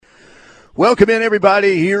Welcome in,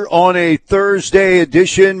 everybody, here on a Thursday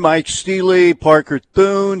edition. Mike Steely, Parker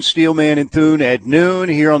Thune, Steelman and Thune at noon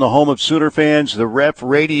here on the home of Sooner fans, the Ref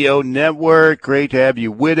Radio Network. Great to have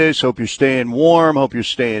you with us. Hope you're staying warm. Hope you're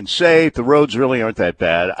staying safe. The roads really aren't that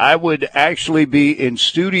bad. I would actually be in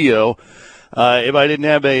studio if I didn't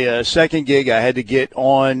have a second gig. I had to get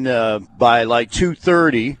on by like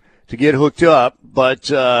 2:30 to get hooked up. But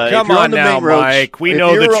come on now, Mike. We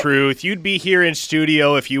know the truth. You'd be here in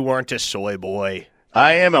studio if you weren't a soy boy.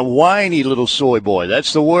 I am a whiny little soy boy.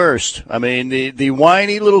 That's the worst. I mean, the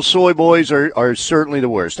whiny little soy boys are certainly the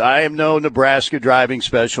worst. I am no Nebraska driving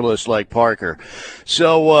specialist like Parker.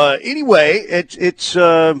 So anyway,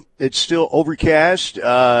 it's still overcast.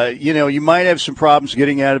 You might have some problems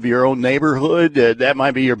getting out of your own neighborhood. That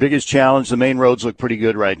might be your biggest challenge. The main roads look pretty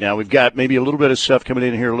good right now. We've got maybe a little bit of stuff coming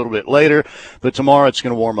in here a little bit later, but tomorrow it's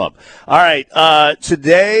going to warm up. All right.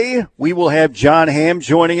 Today we will have John Hamm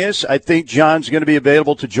joining us. I think John's going to be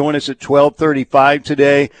available to join us at 12:35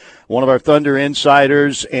 today. One of our Thunder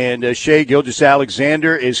insiders, and Shea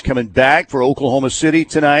Gilgeous-Alexander is coming back for Oklahoma City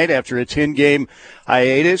tonight after a 10-game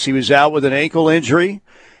hiatus. He was out with an ankle injury.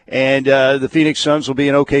 And the Phoenix Suns will be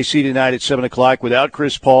in OKC tonight at 7 o'clock without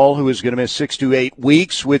Chris Paul, who is going to miss 6 to 8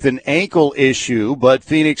 weeks with an ankle issue. But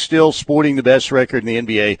Phoenix still sporting the best record in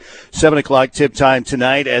the NBA. 7 o'clock tip time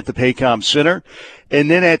tonight at the Paycom Center.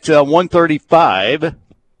 And then at 1:35,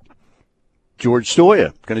 George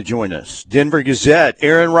Stoia going to join us. Denver Gazette.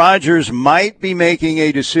 Aaron Rodgers might be making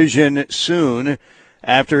a decision soon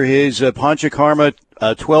after his Panchakarma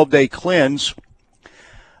 12-day cleanse,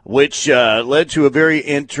 which led to a very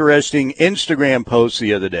interesting Instagram post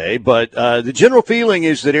the other day. But the general feeling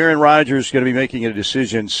is that Aaron Rodgers is going to be making a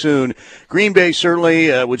decision soon. Green Bay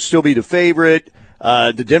certainly would still be the favorite.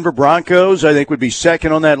 The Denver Broncos, I think, would be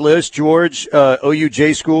second on that list. George, OU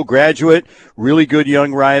J-School graduate, really good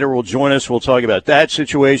young writer, will join us. We'll talk about that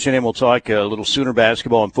situation, and we'll talk a little Sooner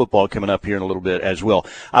basketball and football coming up here in a little bit as well.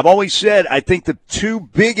 I've always said I think the two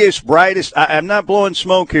biggest, brightest – I'm not blowing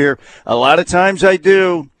smoke here. A lot of times I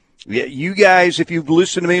do. Yeah, you guys, if you've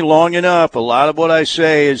listened to me long enough, a lot of what I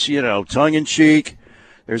say is, tongue-in-cheek.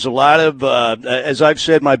 There's a lot of, as I've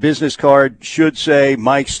said, my business card should say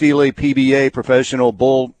Mike Steely, PBA, professional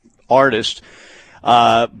bull artist.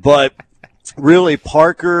 But really,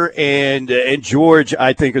 Parker and George,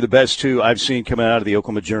 I think, are the best two I've seen coming out of the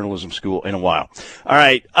Oklahoma Journalism School in a while. All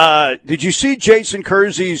right. Did you see Jason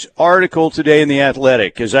Kersey's article today in The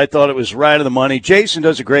Athletic? Because I thought it was right on the money. Jason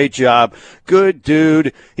does a great job. Good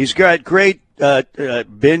dude. He's got great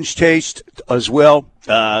binge taste as well.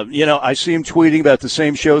 I see him tweeting about the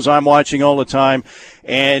same shows I'm watching all the time,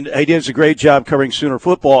 and he does a great job covering Sooner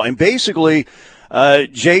football. And basically,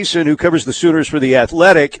 Jason, who covers the Sooners for The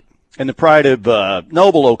Athletic and the pride of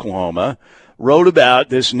Noble, Oklahoma, wrote about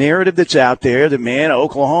this narrative that's out there that, man,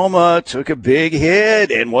 Oklahoma took a big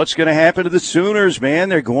hit, and what's going to happen to the Sooners, man?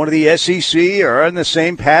 They're going to the SEC or on the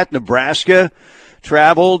same path Nebraska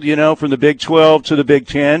traveled, from the Big 12 to the Big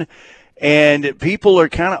 10. And people are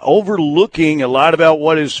kind of overlooking a lot about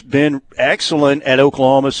what has been excellent at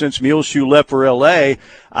Oklahoma since Muleshoe left for L.A.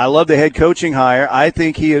 I love the head coaching hire. I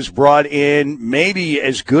think he has brought in maybe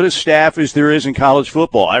as good a staff as there is in college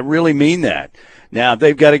football. I really mean that. Now,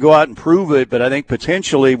 they've got to go out and prove it, but I think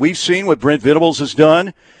potentially we've seen what Brent Venables has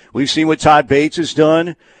done. We've seen what Todd Bates has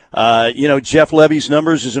done. Jeff Levy's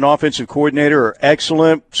numbers as an offensive coordinator are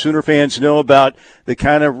excellent. Sooner fans know about the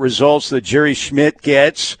kind of results that Jerry Schmidt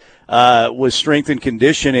gets with strength and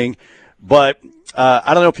conditioning. But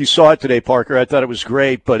I don't know if you saw it today, Parker. I thought it was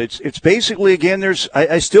great. But it's basically, again,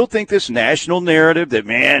 I still think this national narrative that,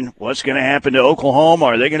 man, what's going to happen to Oklahoma?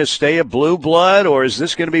 Are they going to stay a blue blood, or is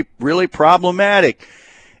this going to be really problematic?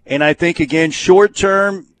 And I think, again, short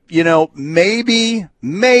term, maybe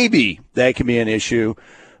that can be an issue.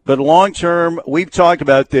 But long term, we've talked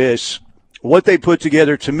about this. What they put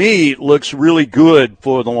together, to me, looks really good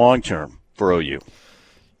for the long term for OU.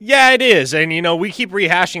 Yeah, it is. And, we keep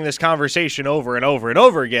rehashing this conversation over and over and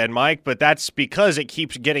over again, Mike, but that's because it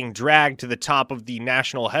keeps getting dragged to the top of the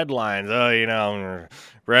national headlines.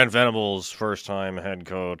 Brent Venables, first-time head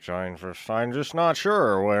coach. I'm just not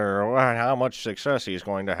sure how much success he's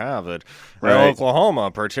going to have at Oklahoma,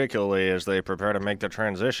 particularly as they prepare to make the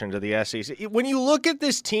transition to the SEC. When you look at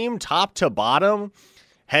this team top to bottom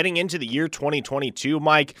heading into the year 2022,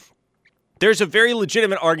 Mike, there's a very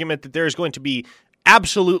legitimate argument that there's going to be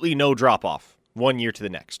absolutely no drop-off one year to the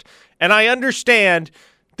next. And I understand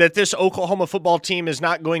that this Oklahoma football team is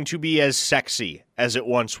not going to be as sexy as it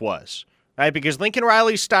once was, right? Because Lincoln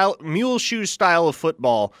Riley's style, Muleshoe's style of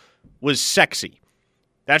football was sexy.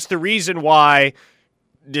 That's the reason why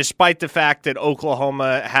despite the fact that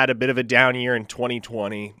Oklahoma had a bit of a down year in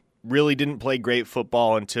 2020, really didn't play great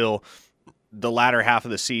football until the latter half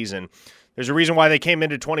of the season, there's a reason why they came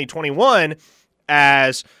into 2021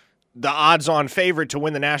 as the odds-on favorite to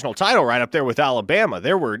win the national title right up there with Alabama.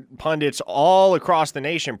 There were pundits all across the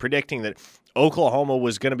nation predicting that Oklahoma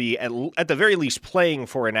was going to be, at the very least, playing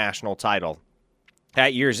for a national title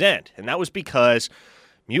at year's end. And that was because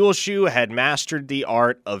Muleshoe had mastered the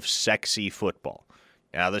art of sexy football.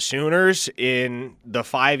 Now, the Sooners, in the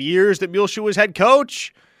 5 years that Muleshoe was head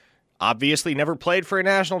coach, obviously never played for a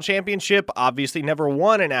national championship, obviously never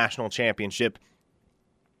won a national championship.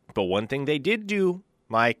 But one thing they did do,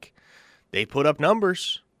 Mike, they put up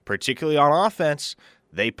numbers, particularly on offense.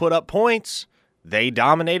 They put up points. They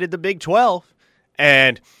dominated the Big 12.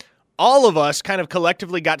 And all of us kind of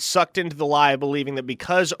collectively got sucked into the lie believing that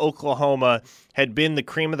because Oklahoma had been the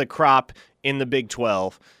cream of the crop in the Big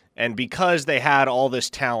 12, and because they had all this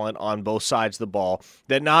talent on both sides of the ball,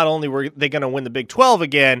 that not only were they going to win the Big 12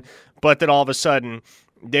 again, but that all of a sudden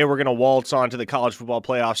they were going to waltz onto the college football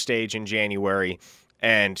playoff stage in January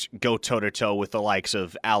and go toe-to-toe with the likes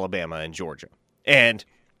of Alabama and Georgia. And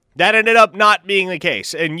that ended up not being the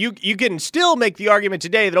case. And you can still make the argument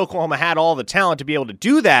today that Oklahoma had all the talent to be able to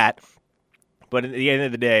do that, but at the end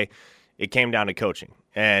of the day, it came down to coaching.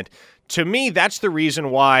 And to me, that's the reason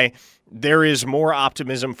why there is more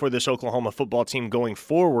optimism for this Oklahoma football team going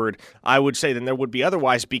forward, I would say, than there would be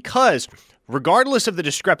otherwise, because regardless of the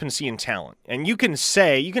discrepancy in talent, and you can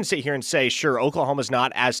sit here and say, sure, Oklahoma's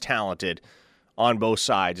not as talented on both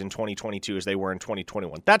sides in 2022 as they were in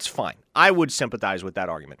 2021. That's fine. I would sympathize with that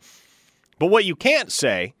argument. But what you can't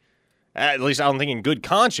say, at least I don't think in good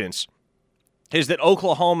conscience, is that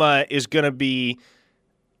Oklahoma is going to be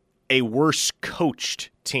a worse coached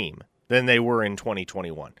team than they were in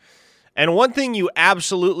 2021. And one thing you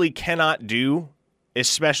absolutely cannot do,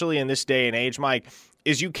 especially in this day and age, Mike,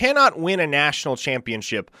 is you cannot win a national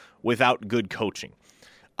championship without good coaching.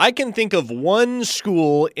 I can think of one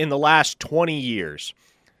school in the last 20 years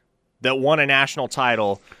that won a national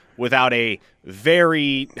title without a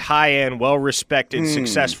very high-end, well-respected,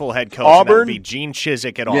 successful head coach. Auburn? That would be Gene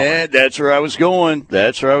Chizik at Auburn. Yeah, that's where I was going.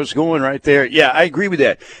 That's where I was going right there. Yeah, I agree with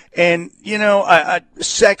that. And, you know,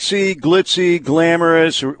 sexy, glitzy,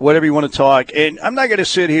 glamorous, or whatever you want to talk. And I'm not going to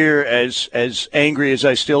sit here as angry as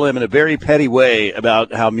I still am in a very petty way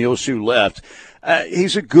about how Muleshoe left.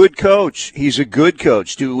 He's a good coach. He's a good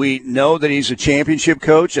coach. Do we know that he's a championship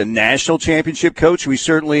coach, a national championship coach? We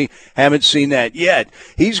certainly haven't seen that yet.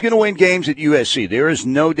 He's going to win games at USC. There is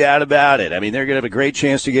no doubt about it. I mean, they're going to have a great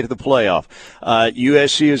chance to get to the playoff.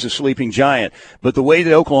 USC is a sleeping giant. But the way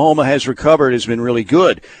that Oklahoma has recovered has been really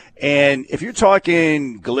good. And if you're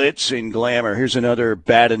talking glitz and glamour, here's another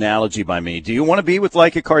bad analogy by me. Do you want to be with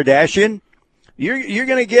like a Kardashian? You're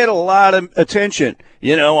going to get a lot of attention,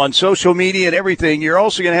 you know, on social media and everything. You're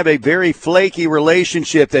also going to have a very flaky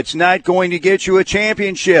relationship that's not going to get you a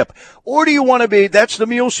championship. Or do you want to be, that's the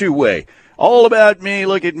Muleshoe way, all about me,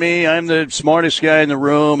 look at me, I'm the smartest guy in the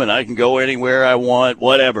room and I can go anywhere I want,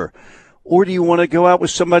 whatever. Or do you want to go out with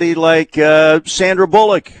somebody like Sandra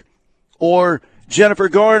Bullock or Jennifer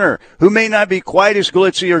Garner, who may not be quite as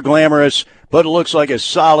glitzy or glamorous, but it looks like a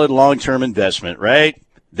solid long-term investment, right?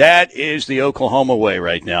 That is the Oklahoma way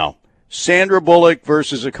right now. Sandra Bullock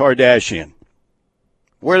versus a Kardashian.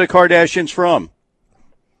 Where are the Kardashians from?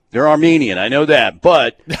 They're Armenian, I know that,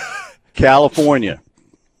 but California.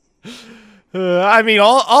 I mean,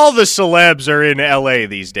 all the celebs are in L.A.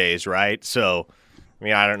 these days, right? So, I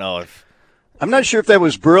mean, I don't know if... I'm not sure if that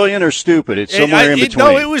was brilliant or stupid. It's somewhere in between.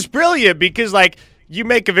 No, it was brilliant because, like, you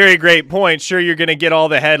make a very great point. Sure, you're going to get all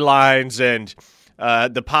the headlines and...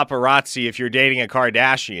 the paparazzi if you're dating a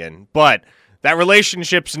Kardashian, but that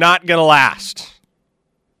relationship's not going to last.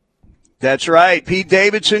 That's right. Pete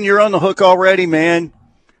Davidson, you're on the hook already, man.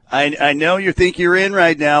 I know you think you're in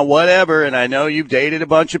right now, whatever, and I know you've dated a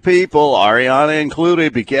bunch of people, Ariana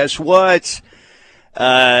included, but guess what?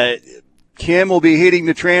 Kim will be hitting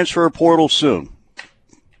the transfer portal soon.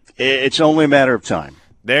 It's only a matter of time.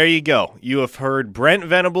 There you go. You have heard Brent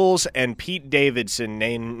Venables and Pete Davidson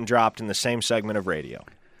name dropped in the same segment of radio.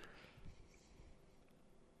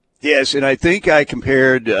 Yes, and I think I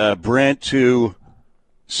compared Brent to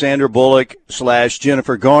Sandra Bullock /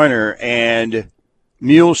 Jennifer Garner and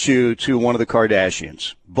Muleshoe to one of the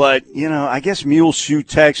Kardashians. But, you know, I guess Muleshoe,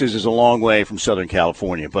 Texas is a long way from Southern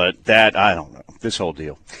California, but that, I don't know, this whole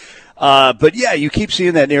deal. But, yeah, you keep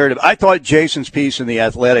seeing that narrative. I thought Jason's piece in The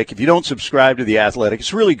Athletic, if you don't subscribe to The Athletic,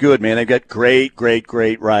 it's really good, man. They've got great, great,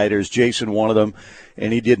 great writers. Jason, one of them,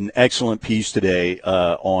 and he did an excellent piece today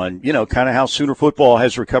on, kind of how Sooner football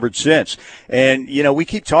has recovered since. And, we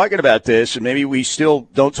keep talking about this, and maybe we still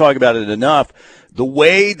don't talk about it enough. The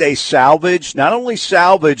way they not only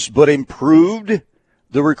salvaged, but improved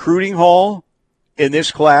the recruiting haul in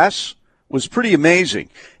this class was pretty amazing.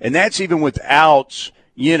 And that's even without,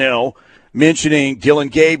 mentioning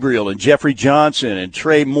Dylan Gabriel and Jeffrey Johnson and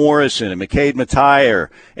Trey Morrison and McCade Mathier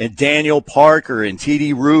and Daniel Parker and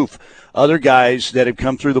TD Roof, other guys that have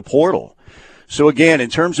come through the portal. So, again, in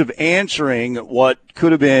terms of answering what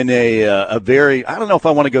could have been a very, I don't know if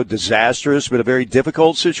I want to go disastrous, but a very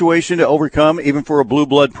difficult situation to overcome, even for a blue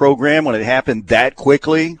blood program when it happened that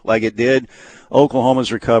quickly like it did,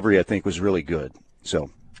 Oklahoma's recovery, I think, was really good. So,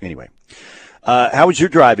 anyway. How was your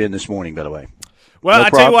drive in this morning, by the way? Well, I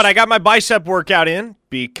tell you what, I got my bicep workout in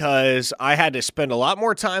because I had to spend a lot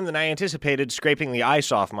more time than I anticipated scraping the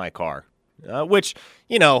ice off my car. Which,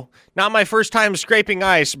 not my first time scraping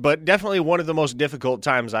ice, but definitely one of the most difficult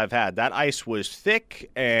times I've had. That ice was thick,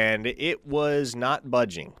 and it was not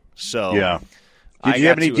budging. So, yeah. Did you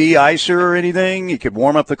have any de-icer or anything? You could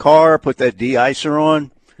warm up the car, put that de-icer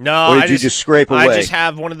on? No, or did you just scrape away? I just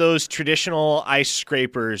have one of those traditional ice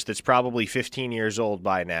scrapers that's probably 15 years old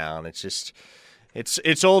by now, and it's just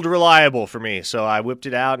it's old reliable for me. So I whipped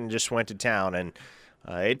it out and just went to town, and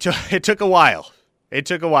it took a while. It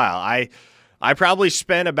took a while. I probably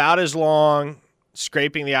spent about as long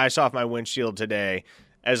scraping the ice off my windshield today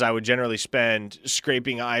as I would generally spend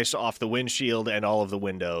scraping ice off the windshield and all of the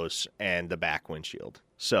windows and the back windshield.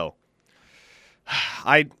 So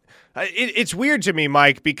it's weird to me,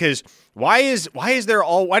 Mike, because why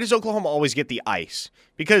does Oklahoma always get the ice?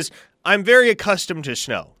 Because I'm very accustomed to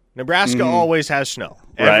snow. Nebraska always has snow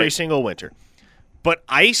every single winter. But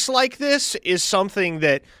ice like this is something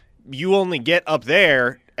that you only get up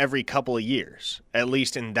there every couple of years, at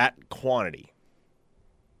least in that quantity.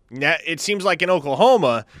 Now, it seems like in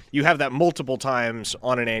Oklahoma, you have that multiple times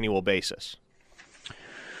on an annual basis.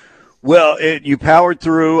 Well, you powered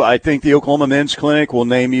through. I think the Oklahoma Men's Clinic will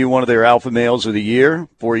name you one of their Alpha Males of the Year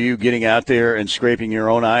for you getting out there and scraping your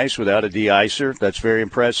own ice without a de-icer. That's very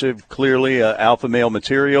impressive. Clearly, Alpha Male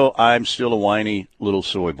material. I'm still a whiny little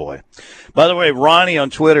soy boy. By the way, Ronnie on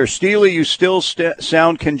Twitter, Steely, you still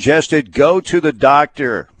sound congested. Go to the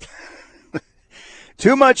doctor.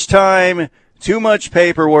 Too much time, too much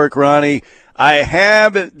paperwork, Ronnie. I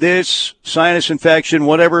have this sinus infection,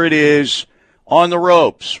 whatever it is, on the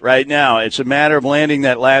ropes right now. It's a matter of landing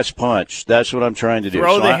that last punch. That's what I'm trying to do.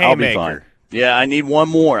 Throw the haymaker. I'll be fine. Yeah, I need one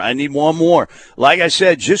more. Like I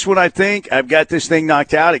said, just when I think I've got this thing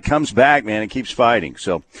knocked out, it comes back, man. It keeps fighting.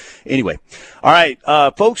 So, anyway. All right,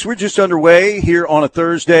 folks, we're just underway here on a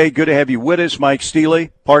Thursday. Good to have you with us. Mike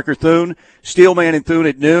Steely, Parker Thune, Steelman and Thune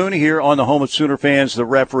at noon here on the home of Sooner fans, the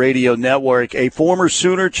Ref Radio Network. A former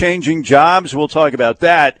Sooner changing jobs. We'll talk about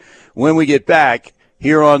that when we get back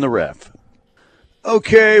here on the Ref.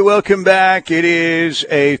 Okay, welcome back. It is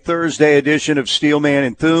a Thursday edition of Steelman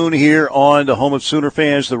and Thune here on the home of Sooner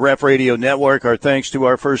fans, the Ref Radio Network. Our thanks to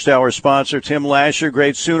our first hour sponsor, Tim Lasher.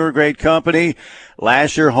 Great Sooner, great company.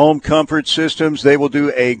 Lasher Home Comfort Systems. They will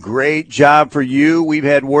do a great job for you. We've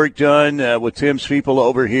had work done with Tim's people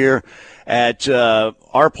over here at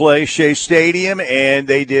our place, Shea Stadium, and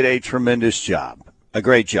they did a tremendous job, a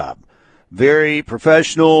great job. Very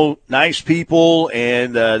professional, nice people,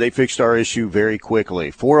 and they fixed our issue very quickly.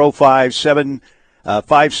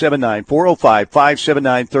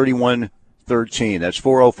 405-579-3113. That's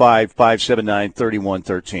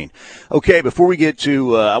 405-579-3113. Okay, before we get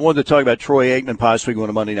to, I wanted to talk about Troy Aikman possibly going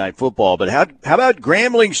to Monday Night Football, but how about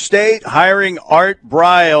Grambling State hiring Art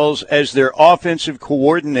Briles as their offensive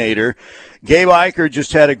coordinator? Gabe Eicher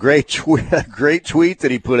just had a great tweet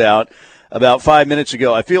that he put out about 5 minutes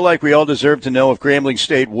ago. I feel like we all deserve to know if Grambling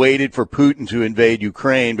State waited for Putin to invade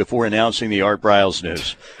Ukraine before announcing the Art Briles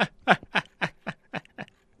news.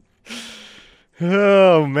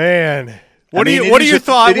 Oh, man. What are your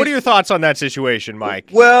thoughts on that situation,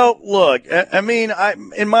 Mike? Well, look, I mean,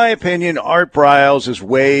 in my opinion, Art Briles is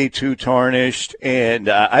way too tarnished, and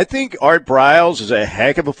I think Art Briles is a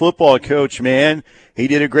heck of a football coach, man. He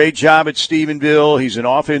did a great job at Stephenville. He's an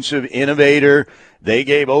offensive innovator. They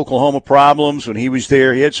gave Oklahoma problems when he was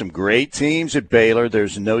there. He had some great teams at Baylor.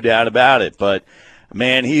 There's no doubt about it. But,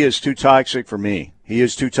 man, he is too toxic for me.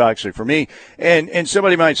 And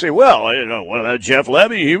somebody might say, well, what about Jeff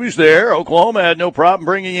Lebby? He was there. Oklahoma had no problem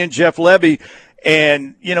bringing in Jeff Lebby.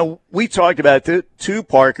 And, we talked about it too,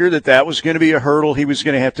 Parker, that was going to be a hurdle he was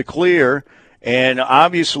going to have to clear. And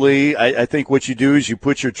obviously, I think what you do is you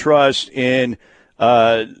put your trust in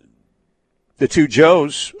the two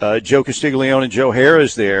Joes, Joe Castiglione and Joe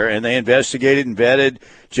Harris there, and they investigated and vetted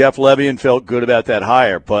Jeff Levy and felt good about that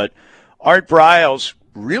hire. But Art Briles,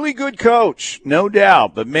 really good coach, no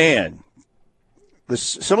doubt. But, man,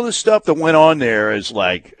 some of the stuff that went on there is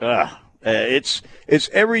like, it's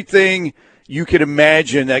everything you could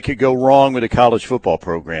imagine that could go wrong with a college football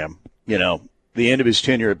program, the end of his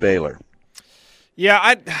tenure at Baylor.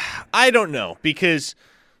 Yeah, I don't know, because,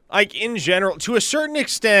 like, in general, to a certain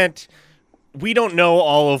extent, we don't know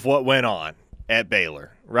all of what went on at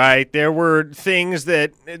Baylor, right? There were things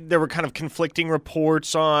that there were kind of conflicting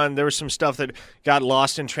reports on. There was some stuff that got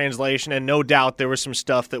lost in translation, and no doubt there was some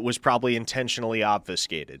stuff that was probably intentionally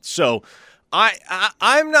obfuscated. So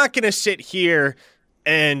I'm not going to sit here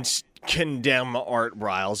and condemn Art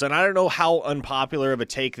Briles, and I don't know how unpopular of a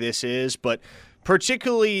take this is, but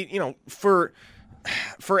particularly,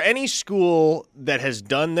 for any school that has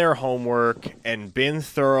done their homework and been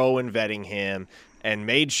thorough in vetting him and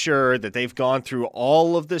made sure that they've gone through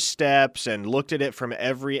all of the steps and looked at it from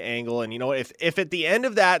every angle, and if at the end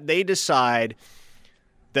of that they decide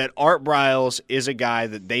that Art Briles is a guy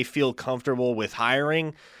that they feel comfortable with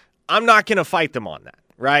hiring, I'm not going to fight them on that,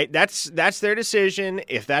 right? That's their decision.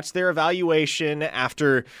 If that's their evaluation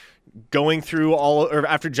after going through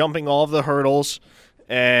after jumping all of the hurdles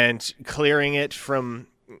and clearing it from,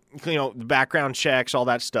 the background checks, all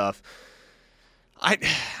that stuff.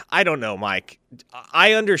 I don't know, Mike.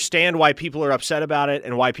 I understand why people are upset about it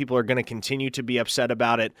and why people are going to continue to be upset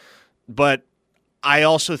about it. But I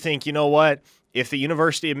also think, you know what? If the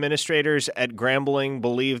university administrators at Grambling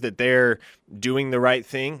believe that they're doing the right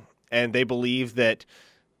thing and they believe that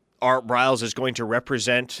Art Briles is going to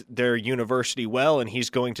represent their university well and he's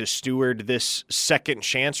going to steward this second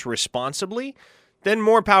chance responsibly, then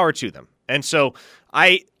more power to them. And so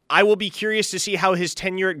I will be curious to see how his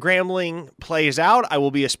tenure at Grambling plays out. I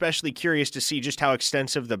will be especially curious to see just how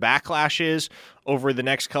extensive the backlash is over the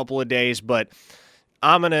next couple of days. But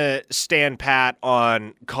I'm going to stand pat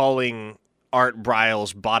on calling Art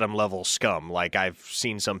Briles bottom-level scum like I've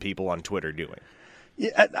seen some people on Twitter doing.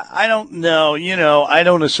 Yeah, I don't know. I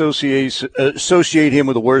don't associate him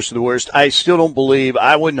with the worst of the worst. I still don't believe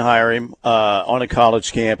I wouldn't hire him on a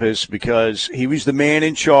college campus because he was the man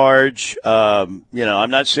in charge. I'm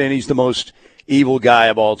not saying he's the most evil guy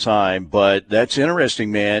of all time, but that's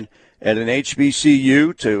interesting, man. At an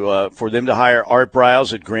HBCU for them to hire Art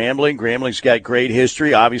Briles at Grambling. Grambling's got great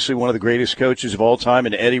history, obviously one of the greatest coaches of all time,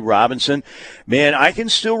 and Eddie Robinson. Man, I can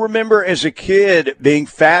still remember as a kid being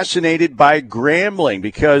fascinated by Grambling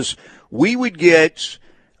because we would get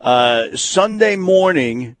Sunday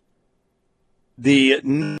morning the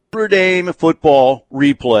Notre Dame football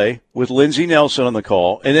replay with Lindsey Nelson on the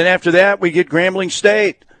call, and then after that we get Grambling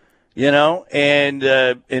State.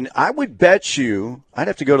 And I would bet you, I'd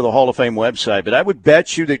have to go to the Hall of Fame website, but I would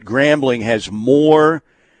bet you that Grambling has more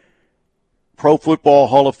Pro Football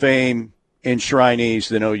Hall of Fame enshrinees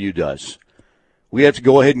than OU does. We have to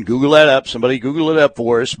go ahead and Google that up. Somebody Google it up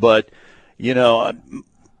for us, but,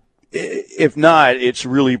 if not, it's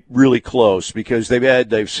really, really close because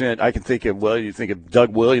they've sent, I can think of, you think of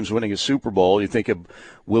Doug Williams winning a Super Bowl. You think of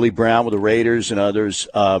Willie Brown with the Raiders and others.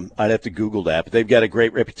 I'd have to Google that, but they've got a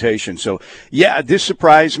great reputation. So, yeah, this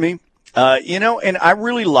surprised me. And I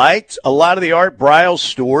really liked a lot of the Art Briles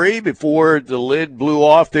story before the lid blew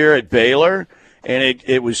off there at Baylor, and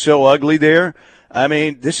it was so ugly there. I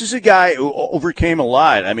mean, this is a guy who overcame a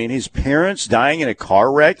lot. I mean, his parents dying in a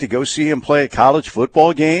car wreck to go see him play a college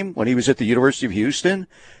football game when he was at the University of Houston.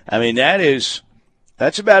 I mean, that's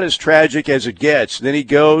about as tragic as it gets. Then he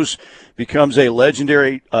becomes a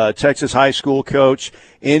legendary Texas high school coach,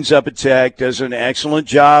 ends up at Tech, does an excellent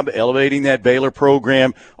job elevating that Baylor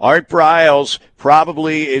program. Art Briles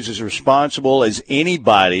probably is as responsible as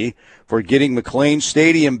anybody for getting McLean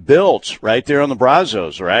Stadium built right there on the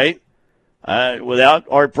Brazos, right? Without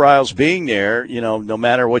Art Briles being there, no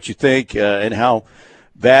matter what you think and how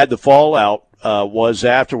bad the fallout was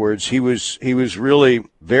afterwards, he was really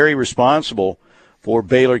very responsible for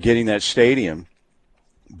Baylor getting that stadium.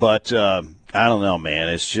 But I don't know, man.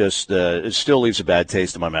 It's just it still leaves a bad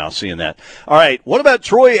taste in my mouth seeing that. All right, what about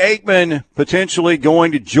Troy Aikman potentially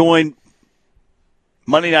going to join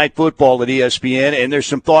Monday Night Football at ESPN? And there's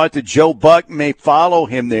some thought that Joe Buck may follow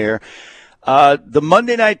him there. The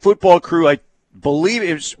Monday Night Football crew, I believe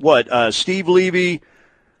it was Steve Levy,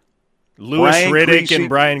 Louis Riddick, and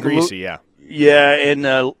Brian Griese, yeah. Yeah,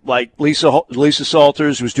 and like Lisa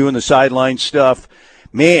Salters was doing the sideline stuff.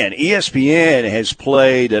 Man, ESPN has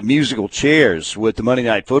played musical chairs with the Monday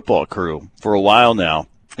Night Football crew for a while now.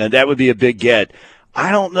 And that would be a big get.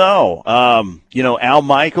 I don't know. Al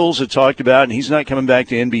Michaels had talked about, and he's not coming back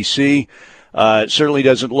to NBC. It certainly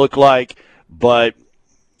doesn't look like. But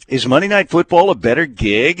is Monday Night Football a better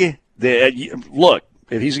gig? Look,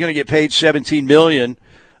 if he's going to get paid $17 million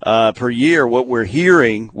per year, what we're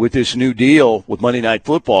hearing with this new deal with Monday Night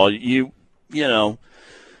Football, I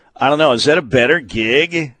don't know. Is that a better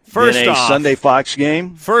gig than a Sunday Fox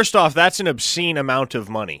game? First off, that's an obscene amount of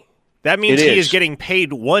money. That means he is getting paid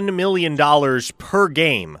 $1 million per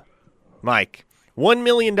game, Mike. $1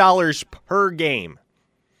 million per game.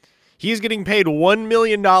 He is getting paid $1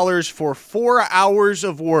 million for 4 hours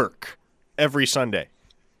of work every Sunday.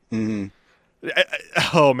 Mm-hmm.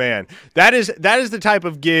 Oh, man. That is the type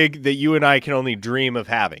of gig that you and I can only dream of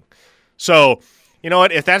having. So, you know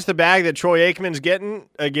what? If that's the bag that Troy Aikman's getting,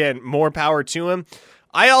 again, more power to him.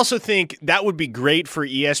 I also think that would be great for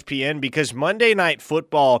ESPN because Monday Night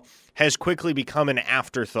Football has quickly become an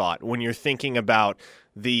afterthought when you're thinking about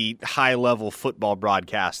the high-level football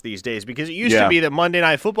broadcast these days, because it used to be that Monday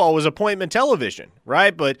Night Football was appointment television,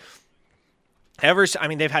 right? But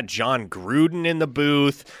they've had John Gruden in the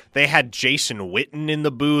booth. They had Jason Witten in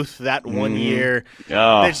the booth that one year.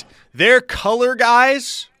 Oh. They're color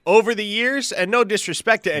guys over the years, and no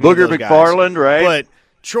disrespect to any Booger of those McFarland, guys, right? But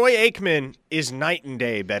Troy Aikman is night and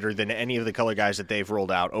day better than any of the color guys that they've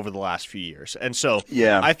rolled out over the last few years. And so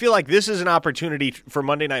I feel like this is an opportunity for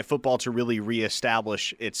Monday Night Football to really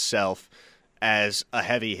reestablish itself as a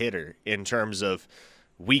heavy hitter in terms of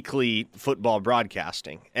weekly football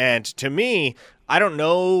broadcasting. And to me, I don't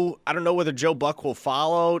know whether Joe Buck will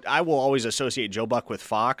follow. I will always associate Joe Buck with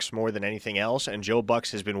Fox more than anything else, and Joe Buck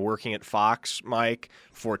has been working at Fox, Mike,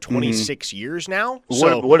 for 26 years now.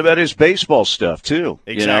 So, what about his baseball stuff, too?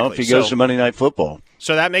 Exactly. If he goes to Monday Night Football.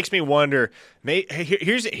 So that makes me wonder,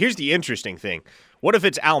 here's the interesting thing. What if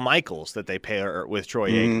it's Al Michaels that they pair with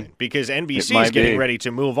Troy Aikman? Because NBC is getting ready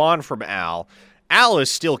to move on from Al. Al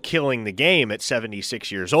is still killing the game at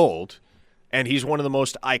 76 years old, and he's one of the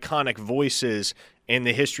most iconic voices in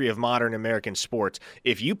the history of modern American sports.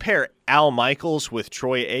 If you pair Al Michaels with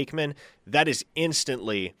Troy Aikman, that is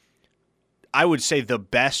instantly, I would say, the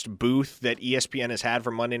best booth that ESPN has had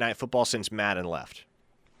for Monday Night Football since Madden left.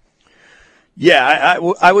 Yeah,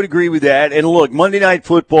 I would agree with that. And look, Monday Night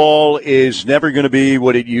Football is never going to be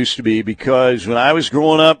what it used to be because when I was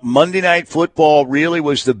growing up, Monday Night Football really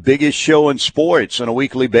was the biggest show in sports on a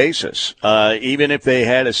weekly basis, even if they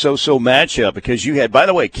had a so-so matchup. Because you had, by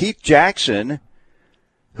the way, Keith Jackson,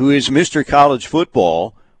 who is Mr. College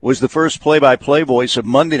Football, was the first play-by-play voice of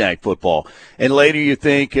Monday Night Football. And later you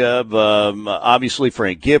think of, obviously,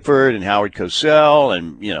 Frank Gifford and Howard Cosell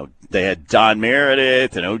and, they had Don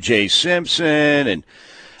Meredith and O.J. Simpson and,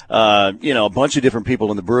 a bunch of different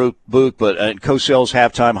people in the booth. But Cosell's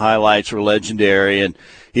halftime highlights were legendary, and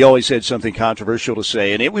he always had something controversial to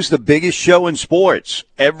say. And it was the biggest show in sports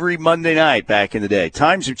every Monday night back in the day.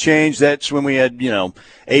 Times have changed. That's when we had,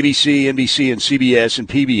 ABC, NBC, and CBS and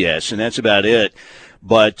PBS, and that's about it.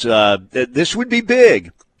 But this would be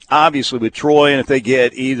big, obviously, with Troy, and if they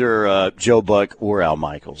get either Joe Buck or Al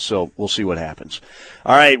Michaels. So we'll see what happens.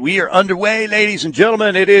 All right, we are underway, ladies and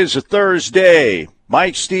gentlemen. It is a Thursday.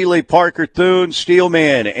 Mike Steely, Parker Thune,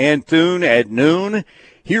 Steelman, and Thune at noon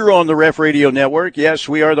here on the Ref Radio Network. Yes,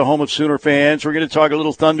 we are the home of Sooner fans. We're going to talk a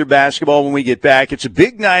little Thunder basketball when we get back. It's a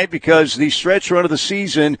big night because the stretch run of the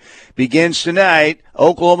season begins tonight.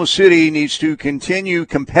 Oklahoma City needs to continue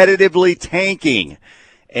competitively tanking.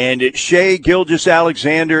 And Shai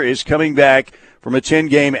Gilgeous-Alexander is coming back from a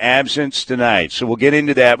 10-game absence tonight. So we'll get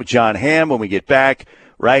into that with John Hamm when we get back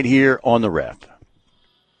right here on the Ref.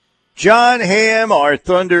 John Hamm, our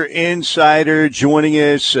Thunder insider, joining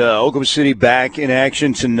us. Oklahoma City back in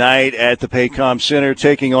action tonight at the Paycom Center,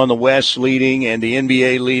 taking on the West leading and the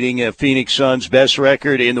NBA leading Phoenix Suns. Best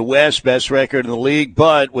record in the West, best record in the league,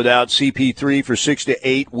 but without CP3 for 6 to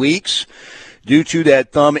 8 weeks due to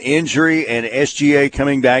that thumb injury, and SGA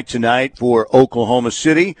coming back tonight for Oklahoma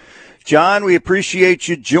City. John, we appreciate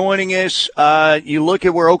you joining us. You look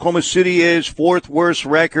at where Oklahoma City is, fourth worst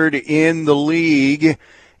record in the league,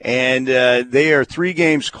 and they are 3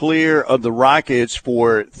 games clear of the Rockets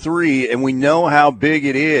for 3, and we know how big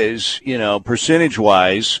it is,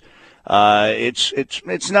 percentage-wise.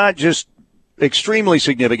 It's not just extremely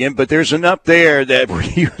significant, but there's enough there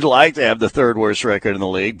that you would like to have the third worst record in the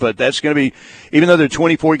league. But that's going to be, even though there are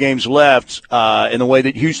 24 games left in the way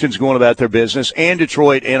that Houston's going about their business, and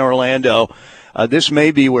Detroit and Orlando, this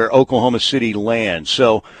may be where Oklahoma City lands.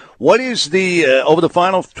 So what is the, over the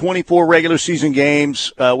final 24 regular season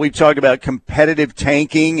games, we've talked about competitive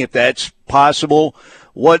tanking, if that's possible.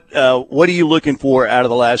 What are you looking for out of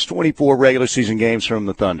the last 24 regular season games from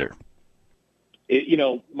the Thunder?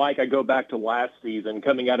 Mike, I go back to last season,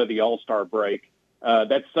 coming out of the All-Star break.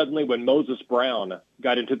 That's suddenly when Moses Brown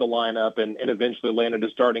got into the lineup and eventually landed a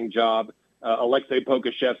starting job. Alexei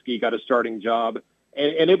Pokusevski got a starting job.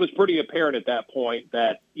 And it was pretty apparent at that point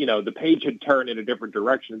that, the page had turned in a different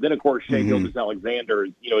direction. And then, of course, Shai Gilgeous-Alexander,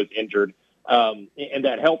 is injured, and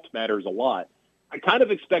that helped matters a lot. I kind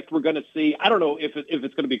of expect we're going to see, I don't know if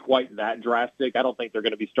it's going to be quite that drastic. I don't think they're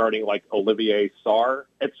going to be starting like Olivier Sarr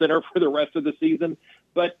at center for the rest of the season.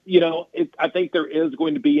 But, I think there is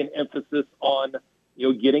going to be an emphasis on,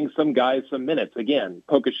 getting some guys some minutes. Again,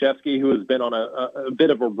 Pokusevski, who has been on a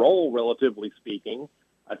bit of a roll, relatively speaking.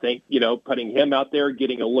 I think, putting him out there,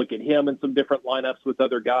 getting a look at him in some different lineups with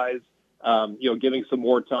other guys, giving some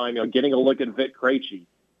more time, getting a look at Vit Krejci,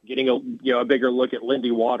 getting a bigger look at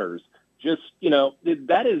Lindy Waters. Just,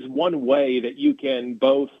 that is one way that you can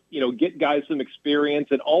both, get guys some experience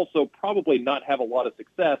and also probably not have a lot of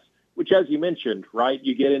success, which, as you mentioned, right,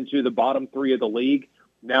 you get into the bottom three of the league.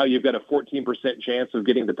 Now you've got a 14% chance of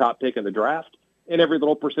getting the top pick in the draft. And every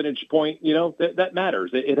little percentage point, that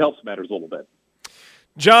matters. It helps matters a little bit.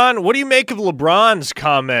 John, what do you make of LeBron's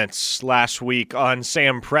comments last week on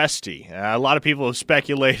Sam Presti? A lot of people have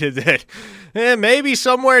speculated that maybe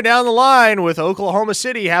somewhere down the line with Oklahoma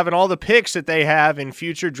City having all the picks that they have in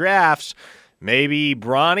future drafts, maybe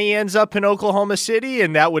Bronny ends up in Oklahoma City,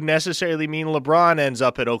 and that would necessarily mean LeBron ends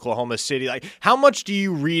up at Oklahoma City. Like, how much do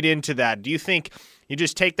you read into that? Do you think you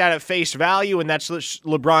just take that at face value, and that's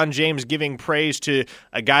LeBron James giving praise to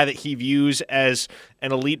a guy that he views as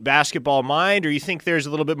an elite basketball mind, or you think there's a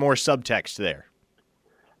little bit more subtext there?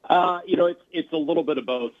 It's a little bit of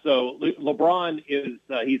both. So LeBron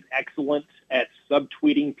he's excellent at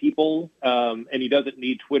subtweeting people, and he doesn't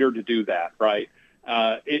need Twitter to do that, right?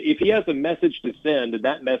 If he has a message to send, and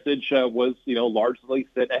that message was, largely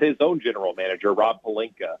sent at his own general manager, Rob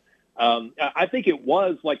Pelinka. I think it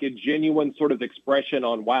was like a genuine sort of expression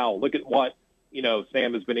on, wow, look at what,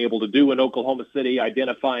 Sam has been able to do in Oklahoma City,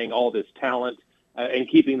 identifying all this talent and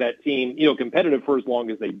keeping that team, competitive for as long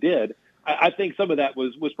as they did. I think some of that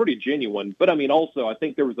was pretty genuine. But, also, I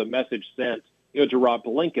think there was a message sent, to Rob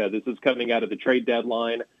Pelinka. This is coming out of the trade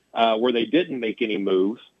deadline where they didn't make any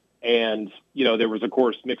moves. And, there was, of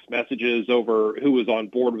course, mixed messages over who was on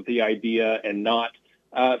board with the idea and not.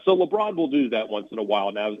 So LeBron will do that once in a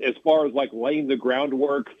while. Now, as far as like laying the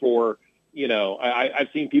groundwork for, I've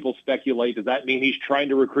seen people speculate, does that mean he's trying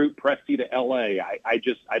to recruit Presti to LA?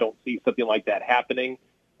 I don't see something like that happening.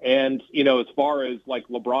 And, as far as like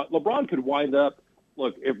LeBron could wind up,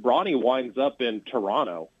 look, if Bronny winds up in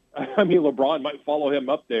Toronto, LeBron might follow him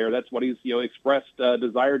up there. That's what he's, expressed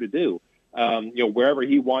desire to do. Wherever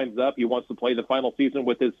he winds up, he wants to play the final season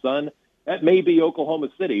with his son. That may be Oklahoma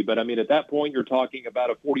City, but, at that point, you're talking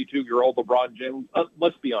about a 42-year-old LeBron James.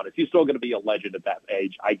 Let's be honest. He's still going to be a legend at that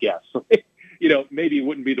age, I guess. Maybe it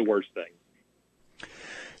wouldn't be the worst thing.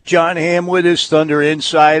 John Hamm with us, Thunder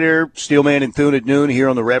Insider, Steelman and Thune at noon here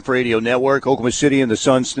on the Ref Radio Network. Oklahoma City and the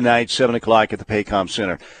Suns tonight, 7 o'clock at the Paycom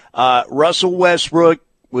Center. Russell Westbrook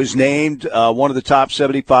was named one of the top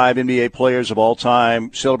 75 NBA players of all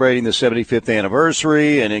time, celebrating the 75th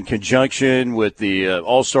anniversary, and in conjunction with the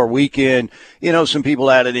All-Star Weekend, some people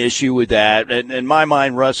had an issue with that. And in my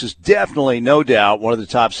mind, Russ is definitely, no doubt, one of the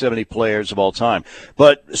top 70 players of all time.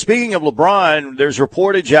 But speaking of LeBron, there's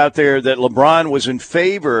reportage out there that LeBron was in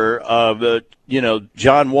favor of,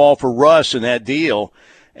 John Wall for Russ in that deal.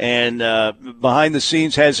 And behind the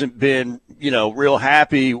scenes hasn't been, real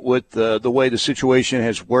happy with the way the situation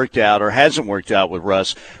has worked out or hasn't worked out with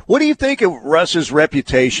Russ. What do you think of Russ's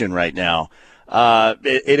reputation right now?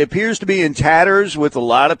 It appears to be in tatters with a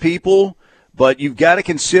lot of people, but you've got to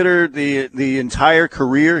consider the entire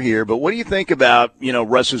career here. But what do you think about,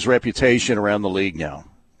 Russ's reputation around the league now?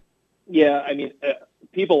 Yeah,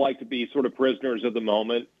 people like to be sort of prisoners of the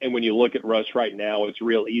moment. And when you look at Russ right now, it's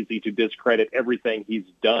real easy to discredit everything he's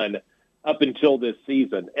done up until this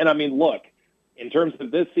season. And look, in terms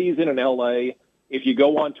of this season in LA, if you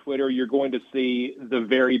go on Twitter, you're going to see the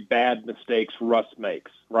very bad mistakes Russ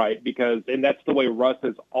makes, right? And that's the way Russ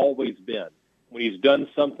has always been. When he's done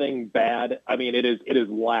something bad, it is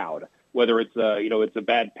loud. Whether it's it's a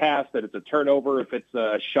bad pass, that it's a turnover, if it's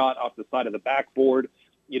a shot off the side of the backboard,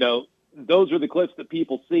 those are the clips that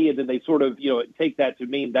people see, and then they sort of, take that to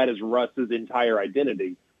mean that is Russ's entire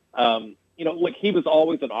identity. He was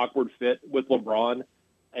always an awkward fit with LeBron,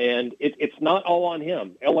 and it's not all on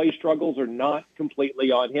him. LA struggles are not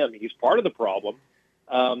completely on him. He's part of the problem,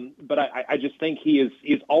 but I just think he's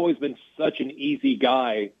always been such an easy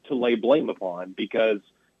guy to lay blame upon because,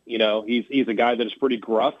 He's a guy that is pretty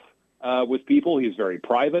gruff with people. He's very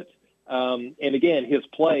private. And again, his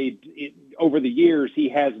play over the years, he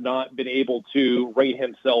has not been able to rein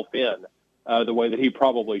himself in the way that he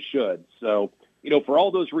probably should. So, for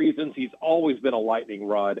all those reasons, he's always been a lightning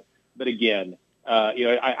rod. But again,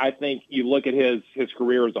 I think you look at his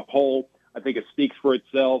career as a whole, I think it speaks for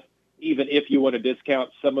itself. Even if you want to discount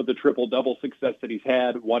some of the triple-double success that he's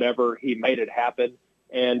had, whatever, he made it happen.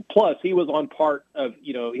 And plus, he was a part of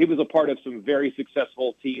some very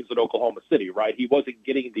successful teams at Oklahoma City, right? He wasn't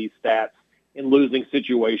getting these stats in losing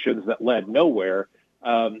situations that led nowhere.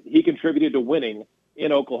 He contributed to winning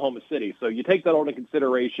in Oklahoma City. So you take that all into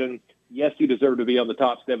consideration. Yes, he deserved to be on the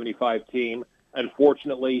top 75 team.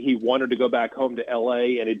 Unfortunately, he wanted to go back home to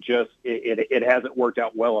L.A., and it hasn't worked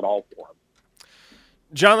out well at all for him.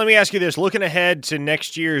 John, let me ask you this. Looking ahead to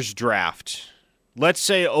next year's draft, let's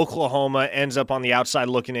say Oklahoma ends up on the outside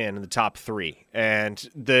looking in the top 3, and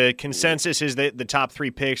the consensus is that the top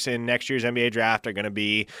 3 picks in next year's NBA draft are going to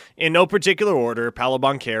be, in no particular order, Paolo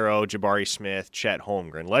Banchero, Jabari Smith, Chet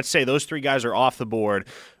Holmgren. Let's say those 3 guys are off the board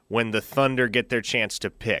when the Thunder get their chance to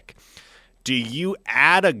pick. Do you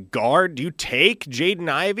add a guard? Do you take Jaden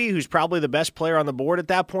Ivey, who's probably the best player on the board at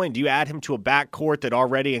that point? Do you add him to a backcourt that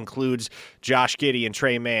already includes Josh Giddey and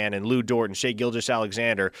Trey Mann and Lou Dort and Shai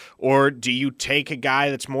Gilgeous-Alexander? Or do you take a guy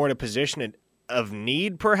that's more in a position of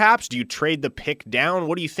need, perhaps? Do you trade the pick down?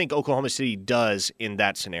 What do you think Oklahoma City does in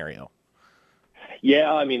that scenario?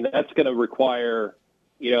 Yeah, I mean, that's going to require,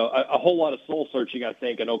 a whole lot of soul searching, I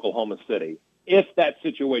think, in Oklahoma City. If that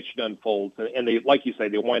situation unfolds, and they, like you say,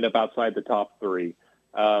 they wind up outside the top 3,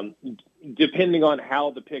 depending on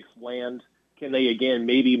how the picks land, can they again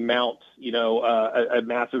maybe mount, a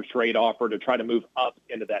massive trade offer to try to move up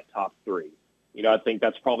into that top 3? I think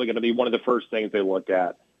that's probably going to be one of the first things they look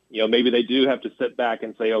at. Maybe they do have to sit back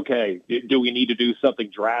and say, okay, do we need to do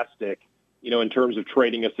something drastic, in terms of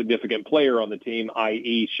trading a significant player on the team,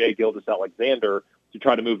 i.e. Shai Gilgeous-Alexander, to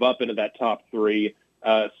try to move up into that top 3?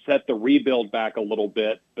 Set the rebuild back a little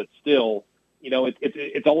bit, but still,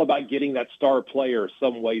 it's all about getting that star player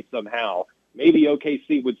some way, somehow. Maybe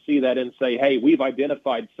OKC would see that and say, hey, we've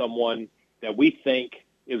identified someone that we think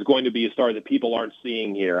is going to be a star that people aren't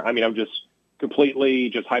seeing here. I mean, I'm just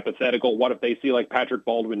completely hypothetical. What if they see like Patrick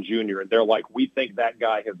Baldwin Jr. and they're like, we think that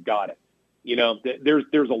guy has got it.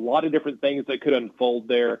 There's a lot of different things that could unfold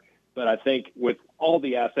there, but I think with all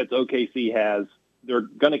the assets OKC has, they're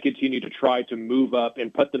going to continue to try to move up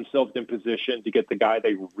and put themselves in position to get the guy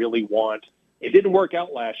they really want. It didn't work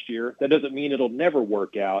out last year. That doesn't mean it'll never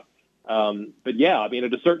work out. But yeah, I mean,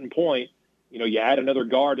 at a certain point, you add another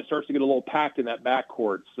guard, it starts to get a little packed in that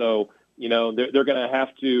backcourt. So, they're going to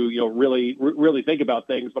have to, really think about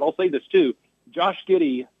things. But I'll say this too, Josh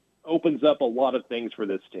Giddey opens up a lot of things for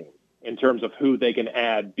this team in terms of who they can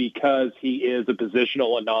add because he is a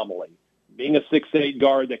positional anomaly. Being a 6'8"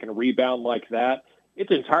 guard that can rebound like that, it's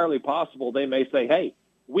entirely possible they may say, hey,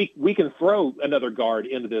 we can throw another guard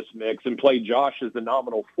into this mix and play Josh as the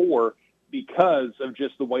nominal 4 because of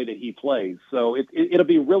just the way that he plays. So it'll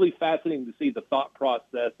be really fascinating to see the thought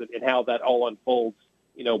process and how that all unfolds,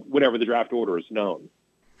 whenever the draft order is known.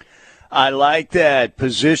 I like that.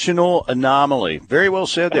 Positional anomaly. Very well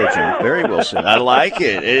said there, Jim. Very well said. I like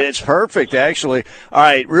it. It's perfect, actually. All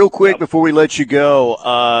right, real quick before we let you go,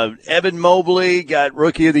 Evan Mobley got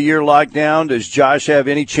Rookie of the Year locked down. Does Josh have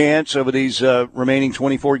any chance over these remaining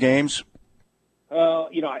 24 games?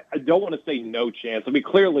 I don't want to say no chance. I mean,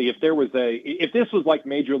 clearly, if this was like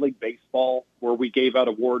Major League Baseball, where we gave out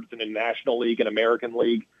awards in a National League and American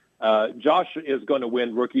League, Josh is going to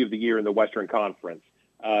win Rookie of the Year in the Western Conference.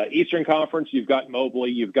 Eastern Conference, you've got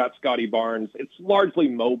Mobley, you've got Scotty Barnes. It's largely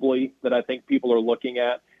Mobley that I think people are looking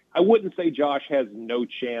at. I wouldn't say Josh has no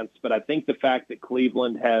chance, but I think the fact that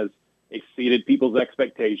Cleveland has exceeded people's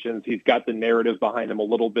expectations, he's got the narrative behind him a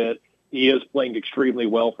little bit. He is playing extremely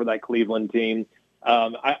well for that Cleveland team.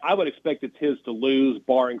 I would expect it's his to lose,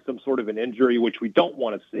 barring some sort of an injury, which we don't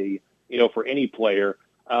want to see, for any player.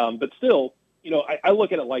 But still, I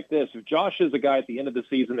look at it like this. If Josh is a guy at the end of the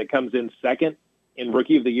season that comes in second in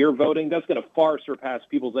Rookie of the Year voting, that's going to far surpass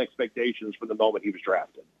people's expectations from the moment he was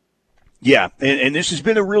drafted. Yeah, and this has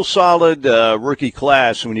been a real solid rookie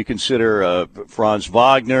class when you consider Franz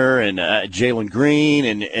Wagner and Jalen Green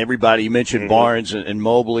and everybody. You mentioned Barnes and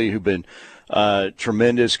Mobley, who've been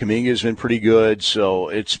tremendous. Kuminga's been pretty good, so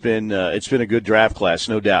it's been a good draft class,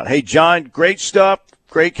 no doubt. Hey, John, great stuff.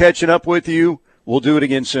 Great catching up with you. We'll do it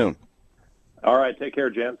again soon. All right, take care,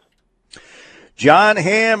 gents. John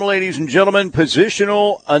Hamm, ladies and gentlemen,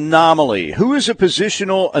 positional anomaly. Who is a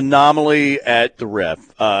positional anomaly at the Ref?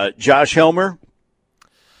 Josh Helmer?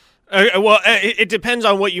 It depends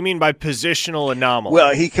on what you mean by positional anomaly.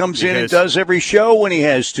 Well, he comes in and does every show when he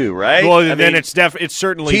has to, right? Well, then it's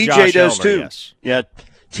certainly TJ Josh does Helmer, too. Yes. Yeah,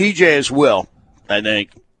 TJ as well, I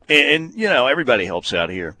think. And, everybody helps out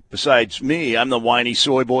here. Besides me, I'm the whiny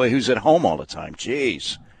soy boy who's at home all the time.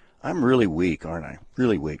 Jeez, I'm really weak, aren't I?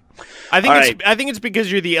 Really weak. I think it's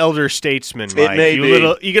because you're the elder statesman, Mike. It may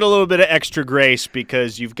be. You get a little bit of extra grace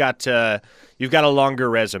because you've got a longer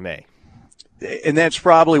resume. And that's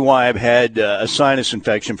probably why I've had a sinus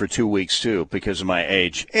infection for 2 weeks, too, because of my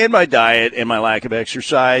age and my diet and my lack of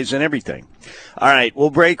exercise and everything. All right,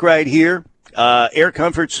 we'll break right here. Air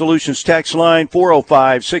Comfort Solutions text line,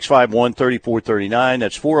 405-651-3439.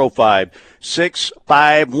 That's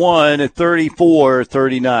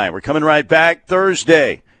 405-651-3439. We're coming right back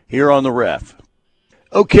Thursday here on The Ref.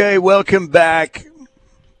 Okay, welcome back.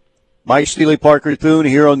 Mike Steely, Parker Thune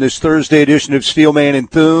here on this Thursday edition of Steelman and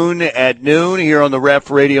Thune at noon here on the Ref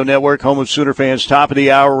Radio Network, home of Sooner fans. Top of the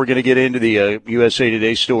hour, we're going to get into the USA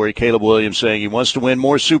Today story. Caleb Williams saying he wants to win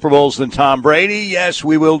more Super Bowls than Tom Brady. Yes,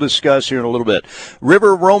 we will discuss here in a little bit.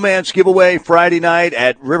 River Romance giveaway Friday night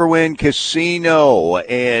at Riverwind Casino,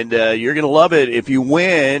 and you're going to love it if you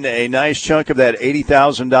win a nice chunk of that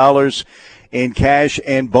 $80,000 in cash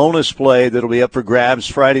and bonus play that'll be up for grabs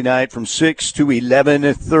Friday night from 6 to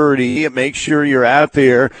 11:30. Make sure you're out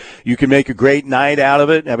there. You can make a great night out of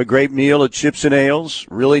it, have a great meal at Chips and Ales,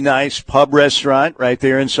 really nice pub restaurant right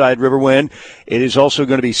there inside Riverwind. It is also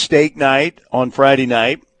going to be steak night on Friday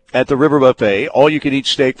night at the River Buffet. All-you-can-eat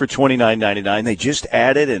steak for $29.99. They just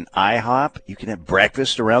added an IHOP. You can have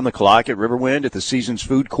breakfast around the clock at Riverwind at the Seasons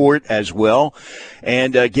Food Court as well.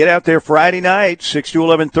 And get out there Friday night, 6 to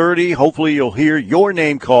 11:30. Hopefully you'll hear your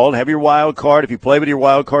name called. Have your wild card. If you play with your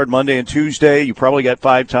wild card Monday and Tuesday, you probably got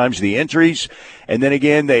 5 times the entries. And then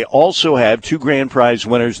again, they also have 2 grand prize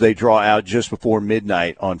winners they draw out just before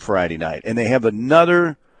midnight on Friday night. And they have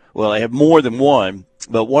they have more than one.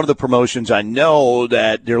 But one of the promotions I know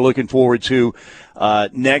that they're looking forward to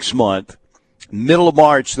next month, middle of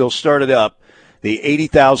March, they'll start it up, the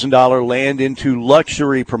 $80,000 Land Into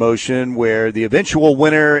Luxury promotion, where the eventual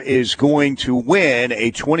winner is going to win a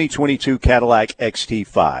 2022 Cadillac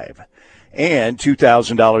XT5 and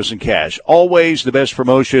 $2,000 in cash. Always the best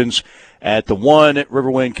promotions at the one at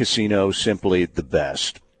Riverwind Casino, simply the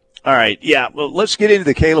best. All right, well, let's get into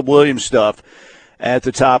the Caleb Williams stuff at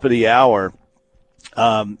the top of the hour.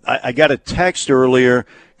 I got a text earlier.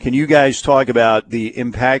 Can you guys talk about the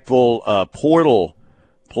impactful portal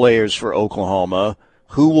players for Oklahoma?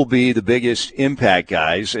 Who will be the biggest impact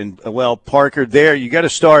guys? And, well, Parker, there, you got to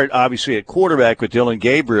start, obviously, at quarterback with Dillon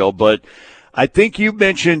Gabriel. But I think you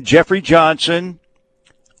mentioned Jeffrey Johnson,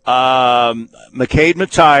 McCade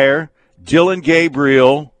Matire, Dillon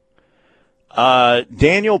Gabriel,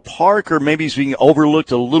 Daniel Parker, maybe he's being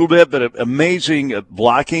overlooked a little bit, but amazing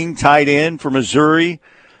blocking tight end for Missouri.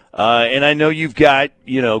 And I know you've got,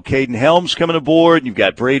 Caden Helms coming aboard. And you've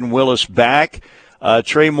got Braden Willis back.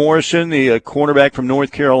 Trey Morrison, the cornerback from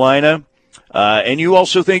North Carolina. And you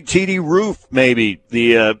also think T.D. Roof, maybe,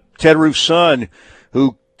 the Ted Roof's son,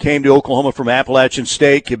 who came to Oklahoma from Appalachian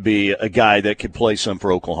State, could be a guy that could play some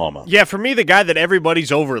for Oklahoma. Yeah, for me, the guy that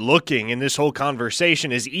everybody's overlooking in this whole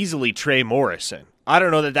conversation is easily Trey Morrison. I don't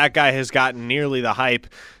know that guy has gotten nearly the hype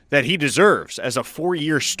that he deserves as a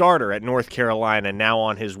 4-year starter at North Carolina, now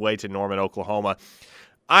on his way to Norman, Oklahoma.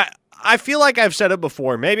 I feel like I've said it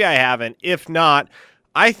before. Maybe I haven't. If not,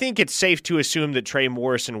 I think it's safe to assume that Trey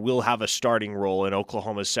Morrison will have a starting role in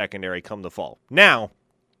Oklahoma's secondary come the fall. Now,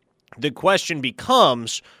 the question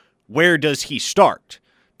becomes, where does he start?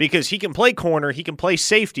 Because he can play corner, he can play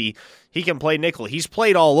safety, he can play nickel. He's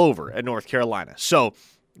played all over at North Carolina. So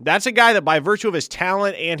that's a guy that by virtue of his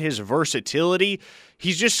talent and his versatility,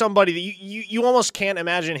 he's just somebody that you almost can't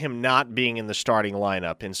imagine him not being in the starting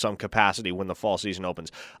lineup in some capacity when the fall season opens.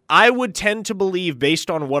 I would tend to believe, based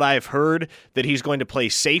on what I've heard, that he's going to play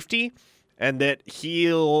safety and that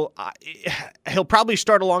he'll probably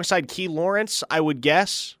start alongside Key Lawrence, I would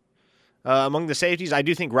guess. Among the safeties, I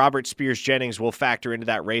do think Robert Spears-Jennings will factor into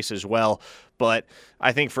that race as well, but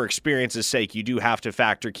I think for experience's sake, you do have to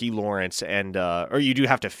factor Key Lawrence or you do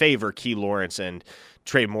have to favor Key Lawrence and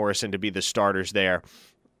Trey Morrison to be the starters there.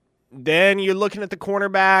 Then you're looking at the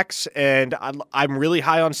cornerbacks, and I'm really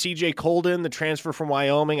high on C.J. Colden, the transfer from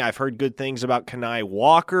Wyoming. I've heard good things about Kenai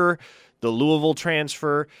Walker, the Louisville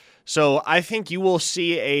transfer. So I think you will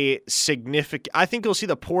see you'll see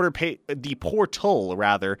the portal pay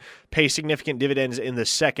significant dividends in the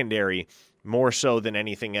secondary more so than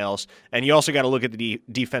anything else. And you also got to look at the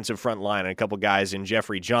defensive front line and a couple guys in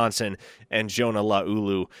Jeffrey Johnson and Jonah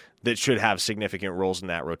Laulu that should have significant roles in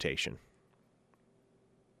that rotation.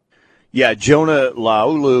 Yeah, Jonah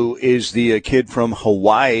Laulu is the kid from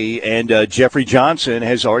Hawaii, and Jeffrey Johnson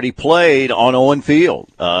has already played on Owen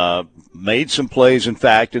Field. Made some plays, in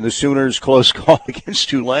fact, in the Sooners' close call against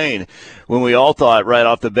Tulane when we all thought right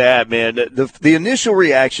off the bat, man, the initial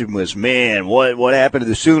reaction was, man, what happened to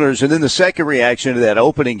the Sooners? And then the second reaction to that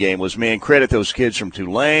opening game was, man, credit those kids from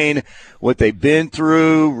Tulane, what they've been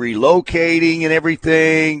through, relocating and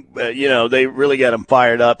everything. They really got them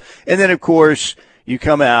fired up. And then, of course, you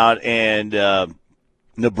come out and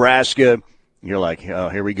Nebraska, you're like, oh,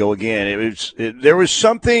 here we go again. There was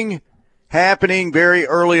something happening very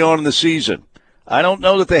early on in the season. I don't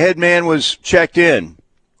know that the head man was checked in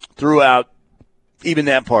throughout even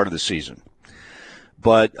that part of the season.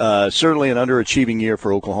 But certainly an underachieving year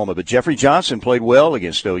for Oklahoma. But Jeffrey Johnson played well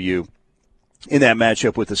against OU in that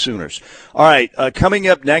matchup with the Sooners. All right, coming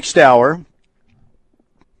up next hour,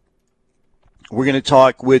 we're going to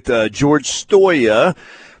talk with George Stoia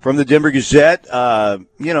from the Denver Gazette, out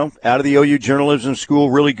of the OU Journalism School,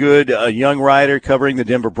 really good young writer covering the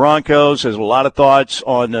Denver Broncos, has a lot of thoughts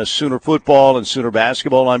on Sooner football and Sooner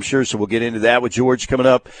basketball, I'm sure, so we'll get into that with George coming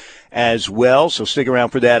up as well. So stick around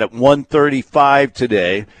for that at 1:35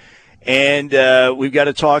 today. And we've got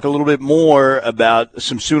to talk a little bit more about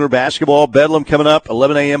some Sooner basketball. Bedlam coming up,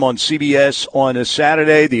 11 a.m. on CBS on a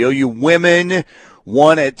Saturday. The OU women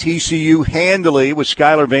won at TCU handily with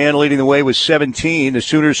Skylar Vann leading the way with 17. The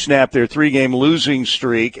Sooners snapped their 3-game losing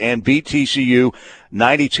streak and beat TCU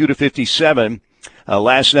 92-57.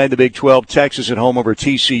 Last night, the Big 12, Texas at home over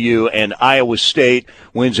TCU, and Iowa State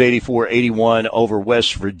wins 84-81 over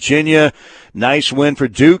West Virginia. Nice win for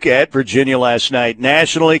Duke at Virginia last night.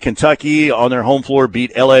 Nationally, Kentucky on their home floor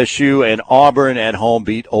beat LSU, and Auburn at home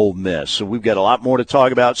beat Ole Miss. So we've got a lot more to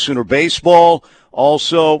talk about. Sooner baseball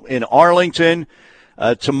also in Arlington.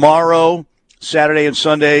 Tomorrow, Saturday and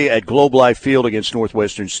Sunday at Globe Life Field against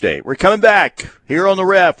Northwestern State. We're coming back here on the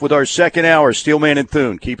Ref with our second hour. Steelman and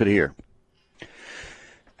Thune. Keep it here.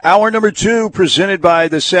 Hour number 2 presented by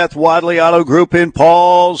the Seth Wadley Auto Group in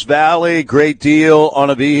Pauls Valley. Great deal on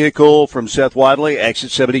a vehicle from Seth Wadley, exit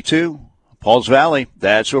 72. Pauls Valley,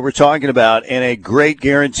 that's what we're talking about. And a great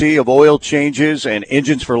guarantee of oil changes and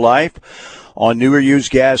engines for life on newer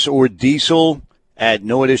used gas or diesel at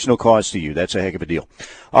no additional cost to you. That's a heck of a deal.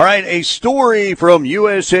 All right, a story from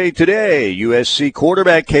USA Today. USC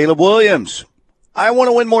quarterback Caleb Williams. I want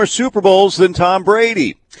to win more Super Bowls than Tom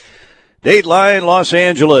Brady. Dateline Los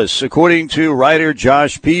Angeles. According to writer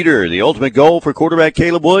Josh Peter, the ultimate goal for quarterback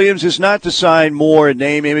Caleb Williams is not to sign more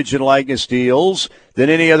name, image, and likeness deals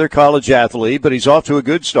than any other college athlete, but he's off to a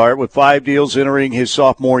good start with 5 deals entering his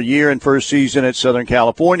sophomore year and first season at Southern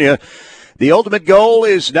California. The ultimate goal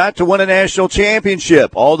is not to win a national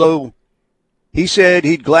championship, although he said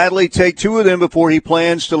he'd gladly take 2 of them before he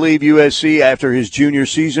plans to leave USC after his junior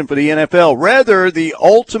season for the NFL. Rather, the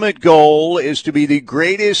ultimate goal is to be the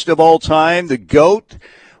greatest of all time, the GOAT,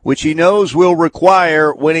 which he knows will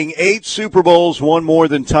require winning 8 Super Bowls, one more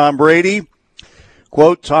than Tom Brady.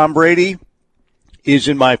 Quote, Tom Brady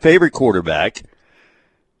isn't my favorite quarterback.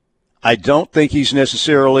 I don't think he's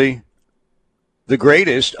necessarily the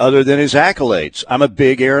greatest other than his accolades. I'm a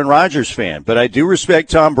big Aaron Rodgers fan, but I do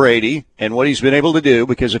respect Tom Brady and what he's been able to do,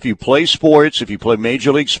 because if you play sports, if you play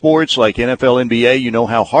major league sports like NFL, NBA, you know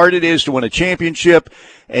how hard it is to win a championship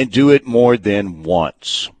and do it more than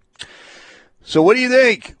once. So what do you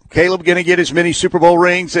think? Caleb going to get as many Super Bowl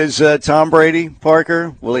rings as Tom Brady,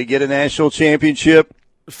 Parker? Will he get a national championship?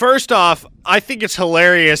 First off, I think it's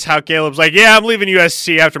hilarious how Caleb's like, yeah, I'm leaving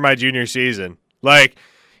USC after my junior season. Like,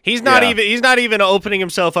 He's not even opening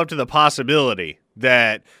himself up to the possibility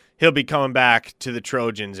that he'll be coming back to the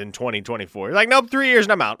Trojans in 2024. Like, nope, 3 years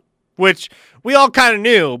and I'm out, which we all kind of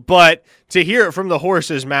knew, but to hear it from the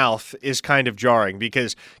horse's mouth is kind of jarring,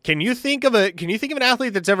 because can you think of an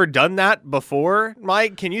athlete that's ever done that before,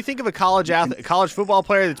 Mike? Can you think of a college football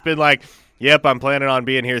player that's been like, yep, I'm planning on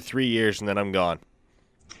being here 3 years and then I'm gone?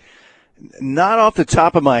 Not off the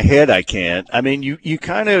top of my head, I can't. I mean, you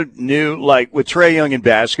kind of knew, like with Trae Young in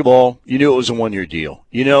basketball, you knew it was a one-year deal.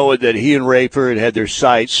 You know that he and Rayford had their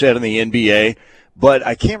sights set on the NBA, but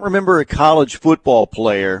I can't remember a college football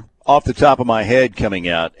player off the top of my head coming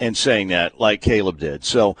out and saying that like Caleb did.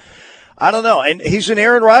 So I don't know. And he's an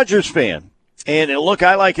Aaron Rodgers fan. And look,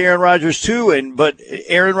 I like Aaron Rodgers too. But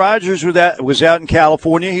Aaron Rodgers was out in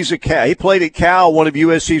California. He played at Cal, one of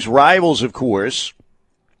USC's rivals, of course.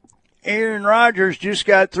 Aaron Rodgers just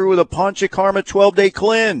got through with a Punch of Karma 12-day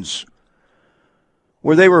cleanse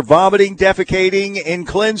where they were vomiting, defecating, and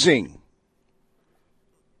cleansing.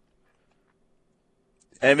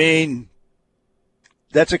 I mean,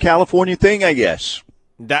 that's a California thing, I guess.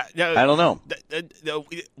 I don't know.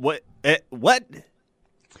 What?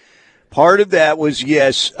 Part of that was,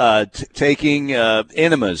 yes, taking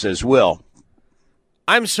enemas as well.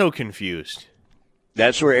 I'm so confused.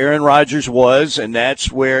 That's where Aaron Rodgers was, and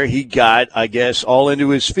that's where he got, I guess, all into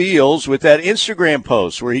his feels with that Instagram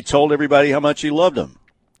post where he told everybody how much he loved them.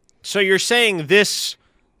 So you're saying this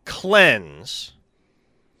cleanse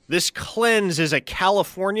is a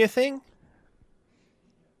California thing?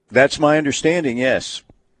 That's my understanding, yes.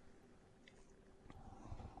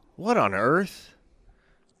 What on earth?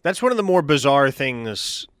 That's one of the more bizarre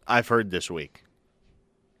things I've heard this week.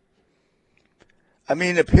 I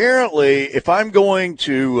mean, apparently, if I'm going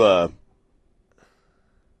to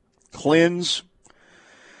cleanse,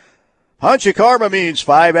 Panchakarma means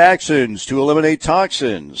 5 actions to eliminate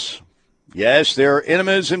toxins. Yes, there are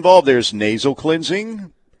enemas involved. There's nasal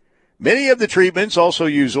cleansing. Many of the treatments also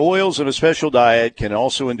use oils, and a special diet can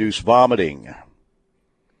also induce vomiting.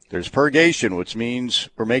 There's purgation, which means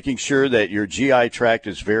we're making sure that your GI tract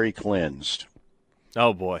is very cleansed.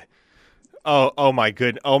 Oh, boy. Oh my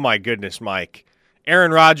goodness, Mike.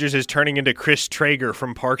 Aaron Rodgers is turning into Chris Traeger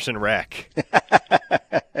from Parks and Rec.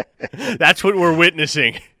 That's what we're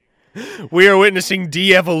witnessing. We are witnessing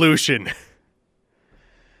de-evolution.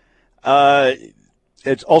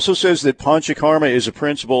 It also says that Panchakarma is a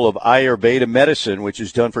principle of Ayurveda medicine, which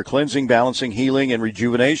is done for cleansing, balancing, healing, and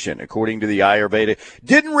rejuvenation, according to the Ayurveda.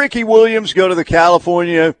 Didn't Ricky Williams go to the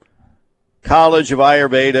California College of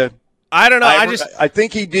Ayurveda? I don't know. I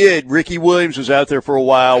think he did. Ricky Williams was out there for a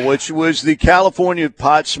while, which was the California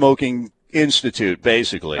Pot Smoking Institute,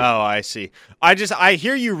 basically. Oh, I see. I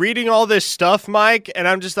hear you reading all this stuff, Mike, and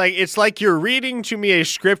I'm just like, it's like you're reading to me a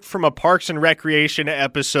script from a Parks and Recreation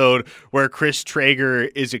episode where Chris Traeger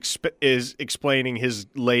is explaining his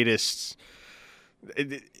latest.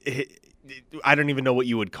 I don't even know what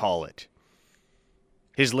you would call it.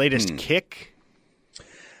 His latest kick.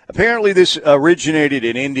 Apparently, this originated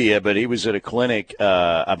in India, but he was at a clinic,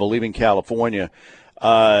 I believe, in California.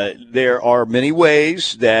 There are many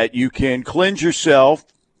ways that you can cleanse yourself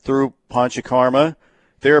through Panchakarma,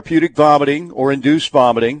 therapeutic vomiting or induced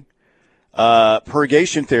vomiting,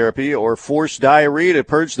 purgation therapy or forced diarrhea to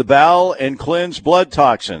purge the bowel and cleanse blood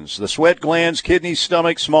toxins, the sweat glands, kidneys,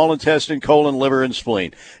 stomach, small intestine, colon, liver, and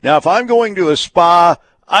spleen. Now, if I'm going to a spa,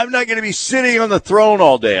 I'm not going to be sitting on the throne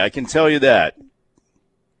all day. I can tell you that.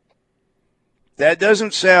 That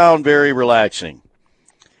doesn't sound very relaxing.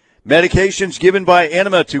 Medications given by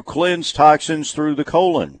enema to cleanse toxins through the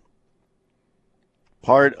colon.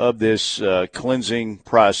 Part of this cleansing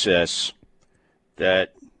process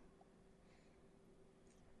that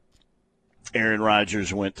Aaron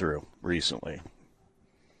Rodgers went through recently.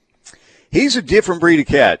 He's a different breed of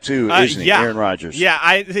cat, too, isn't he, Aaron Rodgers?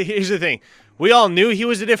 Yeah, here's the thing. We all knew he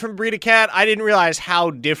was a different breed of cat. I didn't realize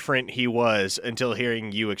how different he was until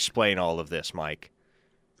hearing you explain all of this, Mike.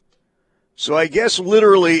 So I guess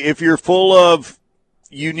literally if you're full of,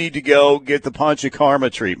 you need to go get the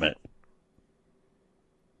Panchakarma treatment.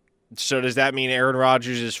 So does that mean Aaron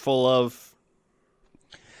Rodgers is full of?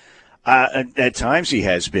 At times he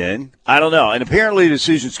has been. I don't know. And apparently the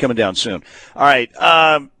decision's coming down soon. All right.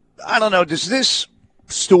 I don't know. Does this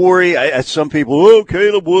story, some people,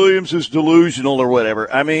 Caleb Williams is delusional or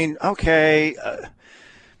whatever. I mean, okay.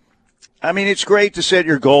 It's great to set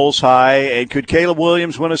your goals high. And could Caleb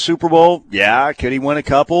Williams win a Super Bowl? Yeah. Could he win a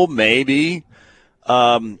couple? Maybe.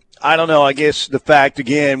 I don't know. I guess the fact,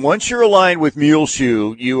 again, once you're aligned with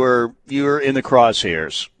Muleshoe, you're in the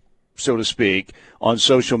crosshairs, so to speak, on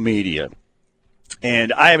social media.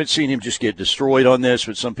 And I haven't seen him just get destroyed on this,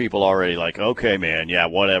 but some people already like, okay, man, yeah,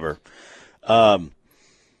 whatever.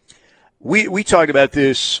 We talked about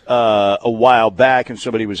this a while back, and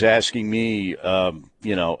somebody was asking me, and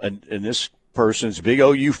this person's a big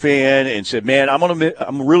OU fan, and said, "Man,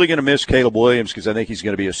 I'm really going to miss Caleb Williams because I think he's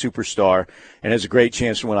going to be a superstar and has a great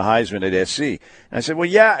chance to win a Heisman at SC." And I said, "Well,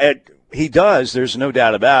 yeah, he does. There's no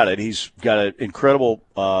doubt about it. He's got an incredible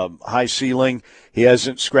high ceiling. He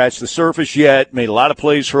hasn't scratched the surface yet. Made a lot of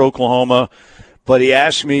plays for Oklahoma, but he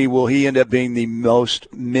asked me, will he end up being the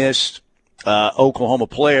most missed Oklahoma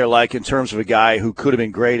player, like in terms of a guy who could have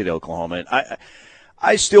been great at Oklahoma?" And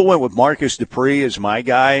I still went with Marcus Dupree as my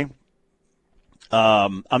guy.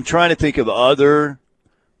 I'm trying to think of other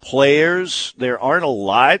players. There aren't a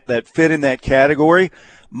lot that fit in that category.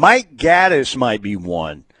 Mike Gaddis might be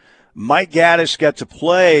one. Mike Gaddis got to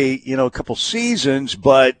play, a couple seasons,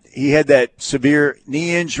 but he had that severe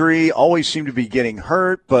knee injury, always seemed to be getting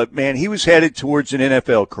hurt. But, man, he was headed towards an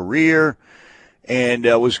NFL career and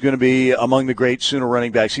was going to be among the great Sooner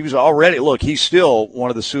running backs. He was already, he's still one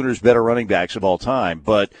of the Sooners' better running backs of all time,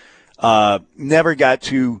 but never got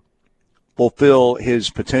to fulfill his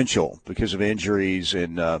potential because of injuries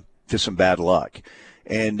and just some bad luck.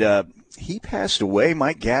 And he passed away.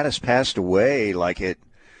 Mike Gaddis passed away like at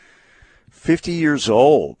 50 years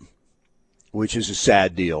old, which is a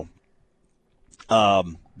sad deal.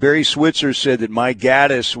 Barry Switzer said that Mike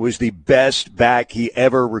Gaddis was the best back he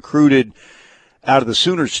ever recruited out of the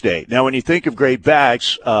Sooner State. Now, when you think of great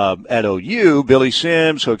backs at OU, Billy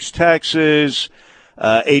Sims, Hooks, Texas,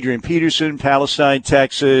 Adrian Peterson, Palestine,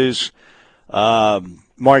 Texas,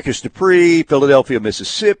 Marcus Dupree, Philadelphia,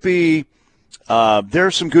 Mississippi. There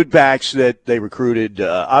are some good backs that they recruited.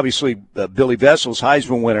 Obviously, Billy Vessels,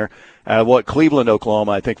 Heisman winner. Cleveland,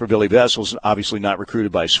 Oklahoma, I think, for Billy Vessels, obviously not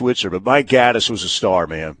recruited by Switzer. But Mike Gaddis was a star,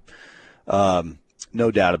 man.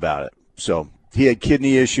 No doubt about it. So he had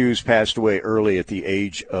kidney issues, passed away early at the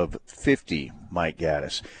age of 50, Mike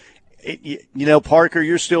Gaddis. Parker,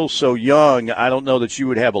 you're still so young. I don't know that you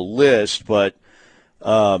would have a list, but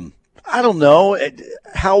I don't know.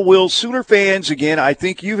 How will Sooner fans, again, I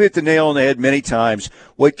think you've hit the nail on the head many times.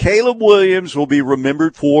 What Caleb Williams will be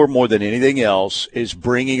remembered for more than anything else is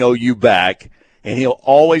bringing OU back, and he'll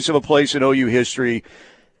always have a place in OU history,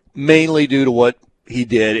 mainly due to what he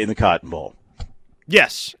did in the Cotton Bowl.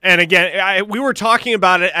 Yes, and again, we were talking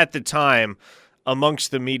about it at the time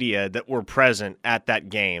amongst the media that were present at that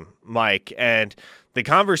game, Mike, and the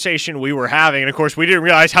conversation we were having, and of course we didn't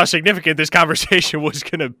realize how significant this conversation was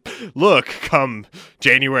going to look come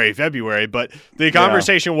January, February, but the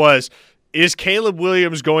conversation was, is Caleb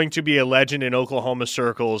Williams going to be a legend in Oklahoma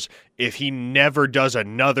circles if he never does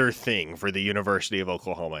another thing for the University of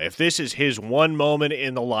Oklahoma? If this is his one moment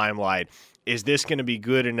in the limelight, is this going to be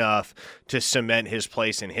good enough to cement his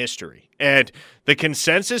place in history? And the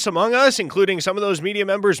consensus among us, including some of those media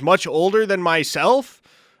members much older than myself,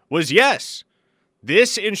 was yes.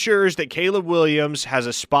 This ensures that Caleb Williams has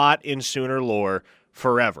a spot in Sooner lore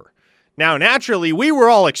forever. Now, naturally, we were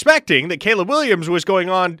all expecting that Caleb Williams was going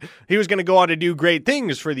to go on to do great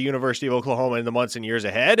things for the University of Oklahoma in the months and years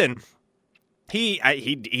ahead, and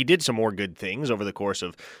he did some more good things over the course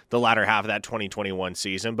of the latter half of that 2021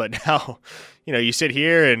 season. But now, you sit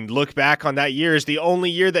here and look back on that year as the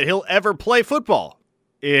only year that he'll ever play football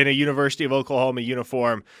in a University of Oklahoma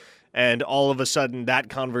uniform, and all of a sudden that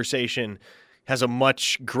conversation has a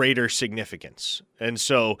much greater significance. And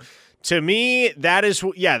so, to me, that's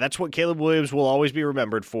what Caleb Williams will always be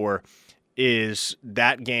remembered for, is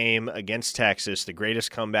that game against Texas, the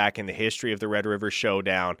greatest comeback in the history of the Red River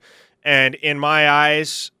Showdown. And in my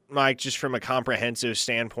eyes, Mike, just from a comprehensive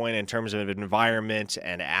standpoint in terms of environment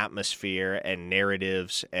and atmosphere and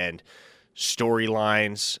narratives and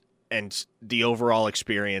storylines and the overall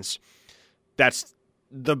experience, that's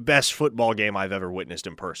the best football game I've ever witnessed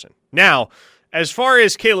in person. Now, as far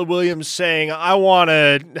as Caleb Williams saying, I want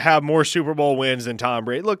to have more Super Bowl wins than Tom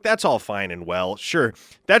Brady, look, that's all fine and well. Sure,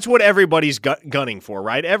 that's what everybody's gunning for,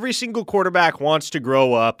 right? Every single quarterback wants to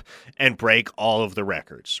grow up and break all of the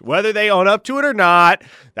records. Whether they own up to it or not,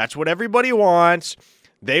 that's what everybody wants.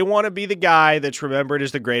 They want to be the guy that's remembered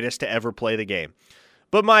as the greatest to ever play the game.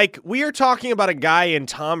 But, Mike, we are talking about a guy in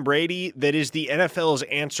Tom Brady that is the NFL's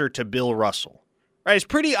answer to Bill Russell. Right, it's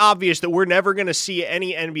pretty obvious that we're never going to see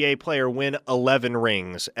any NBA player win 11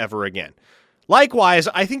 rings ever again. Likewise,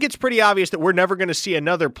 I think it's pretty obvious that we're never going to see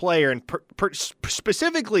another player, and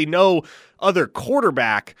specifically no other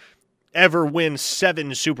quarterback, ever win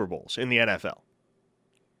 7 Super Bowls in the NFL.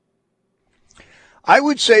 I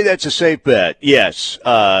would say that's a safe bet, yes.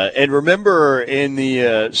 And remember in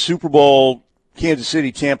the Super Bowl, Kansas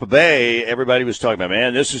City, Tampa Bay, everybody was talking about,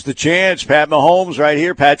 man, this is the chance. Pat Mahomes right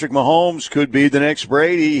here. Patrick Mahomes could be the next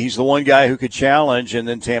Brady. He's the one guy who could challenge, and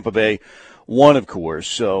then Tampa Bay won, of course.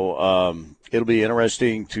 So it'll be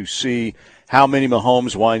interesting to see how many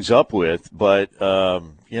Mahomes winds up with. But,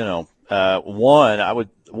 one, I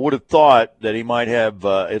would have thought that he might have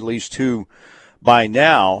at least 2 by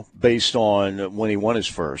now based on when he won his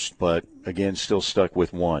first. But, again, still stuck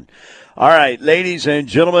with 1. All right, ladies and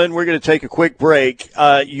gentlemen, we're going to take a quick break.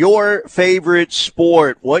 Your favorite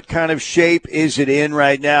sport, what kind of shape is it in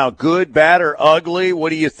right now? Good, bad, or ugly? What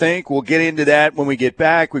do you think? We'll get into that when we get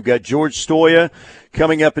back. We've got George Stoia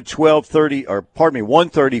coming up at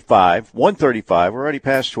 1:35. 1:35. We're already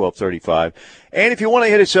past 12:35. And if you want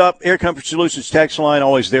to hit us up, Air Comfort Solutions text line,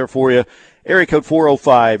 always there for you. Area code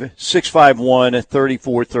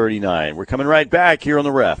 405-651-3439. We're coming right back here on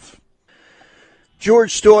the Ref.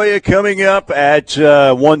 George Stoia coming up at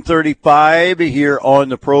 1:35 here on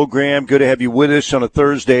the program. Good to have you with us on a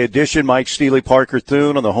Thursday edition. Mike Steely, Parker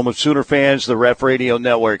Thune on the home of Sooner fans, the Ref Radio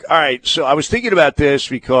Network. All right, so I was thinking about this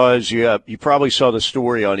because you probably saw the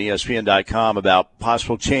story on ESPN.com about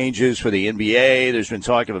possible changes for the NBA. There's been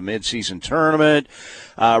talk of a midseason tournament,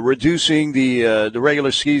 reducing the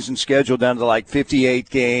regular season schedule down to like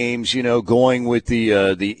 58 games. Going with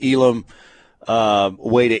the Elam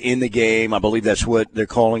way to end the game. I believe that's what they're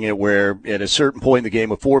calling it, where at a certain point in the game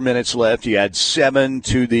with 4 minutes left, you add 7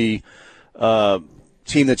 to the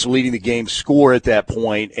team that's leading the game score at that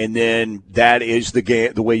point, and then that is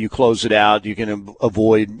the way you close it out. You can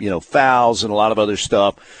avoid fouls and a lot of other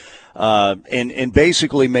stuff, and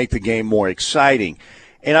basically make the game more exciting.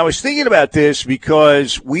 And I was thinking about this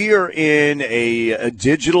because we are in a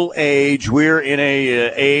digital age. We're in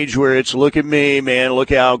a age where it's, look at me, man,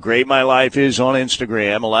 look how great my life is on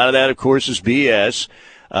Instagram. A lot of that, of course, is BS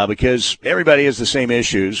because everybody has the same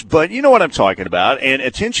issues. But you know what I'm talking about. And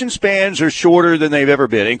attention spans are shorter than they've ever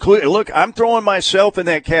been. Look, I'm throwing myself in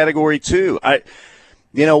that category too.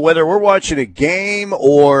 Whether we're watching a game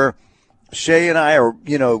or Shay and I are,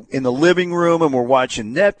 in the living room and we're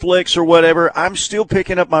watching Netflix or whatever, I'm still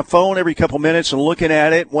picking up my phone every couple minutes and looking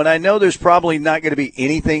at it. When I know there's probably not going to be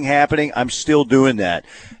anything happening, I'm still doing that.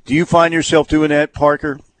 Do you find yourself doing that,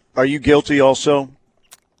 Parker? Are you guilty also?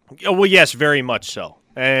 Well, yes, very much so.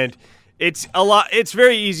 And it's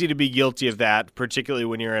very easy to be guilty of that, particularly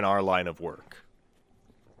when you're in our line of work.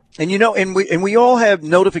 And we all have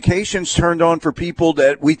notifications turned on for people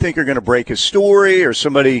that we think are going to break a story or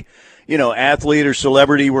somebody, athlete or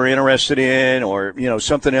celebrity we're interested in, or,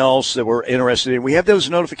 something else that we're interested in. We have those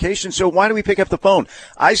notifications, so why do we pick up the phone?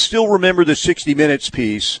 I still remember the 60 Minutes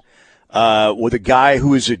piece with a guy who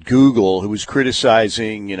was at Google who was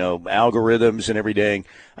criticizing, algorithms and everything.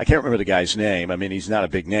 I can't remember the guy's name. I mean, he's not a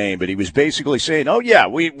big name, but he was basically saying, oh, yeah,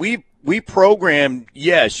 we programmed,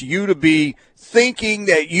 yes, you to be thinking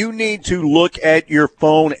that you need to look at your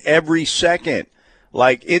phone every second.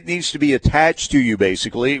 Like it needs to be attached to you,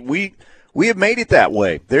 basically. We have made it that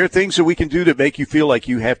way. There are things that we can do to make you feel like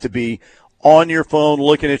you have to be on your phone,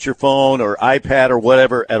 looking at your phone or iPad or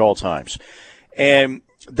whatever at all times. And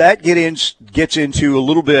that gets into a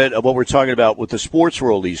little bit of what we're talking about with the sports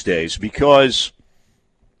world these days, because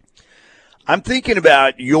I'm thinking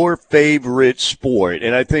about your favorite sport.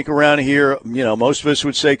 And I think around here, most of us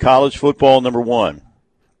would say college football, number one.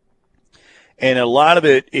 And a lot of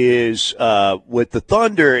it is with the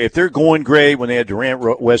Thunder, if they're going great, when they had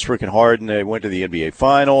Durant, Westbrook, and Harden, they went to the NBA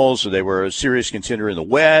Finals, or they were a serious contender in the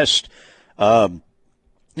West. Thunder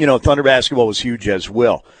basketball was huge as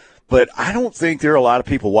well. But I don't think there are a lot of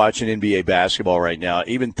people watching NBA basketball right now,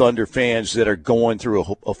 even Thunder fans, that are going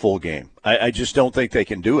through a full game. I just don't think they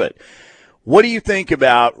can do it. What do you think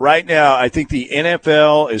about right now? I think the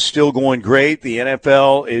NFL is still going great. The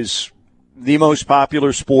NFL is the most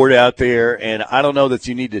popular sport out there, and I don't know that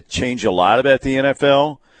you need to change a lot about the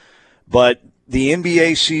NFL, but the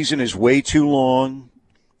NBA season is way too long.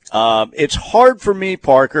 It's hard for me,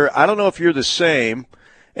 Parker. I don't know if you're the same,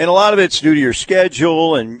 and a lot of it's due to your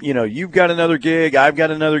schedule, and, you've got another gig, I've got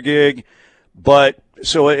another gig, but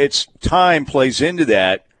so it's time plays into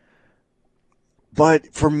that.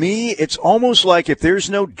 But for me, it's almost like if there's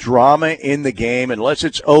no drama in the game, unless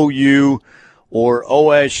it's OU or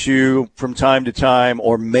OSU from time to time,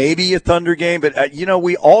 or maybe a Thunder game. But,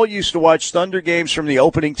 we all used to watch Thunder games from the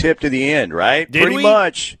opening tip to the end, right? Did Pretty we?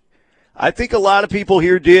 much. I think a lot of people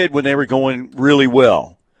here did when they were going really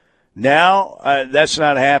well. Now, that's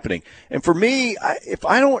not happening. And for me, if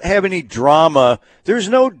I don't have any drama, there's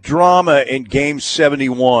no drama in Game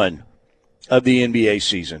 71 of the NBA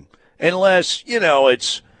season. Unless,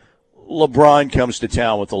 it's LeBron comes to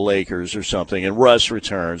town with the Lakers or something, and Russ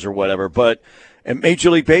returns or whatever. But in Major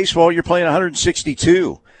League Baseball, you're playing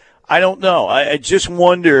 162. I don't know. I just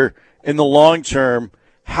wonder in the long term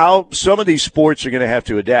how some of these sports are going to have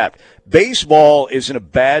to adapt. Baseball is in a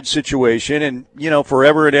bad situation, and,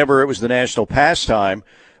 forever and ever it was the national pastime.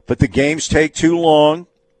 But the games take too long.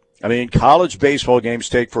 I mean, college baseball games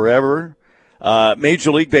take forever.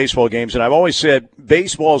 Major League Baseball games, and I've always said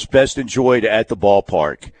baseball is best enjoyed at the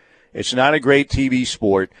ballpark. It's not a great TV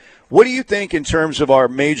sport. What do you think in terms of our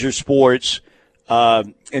major sports,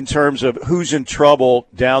 in terms of who's in trouble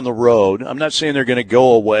down the road? I'm not saying they're going to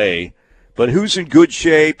go away, but who's in good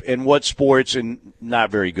shape and what sports in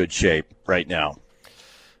not very good shape right now?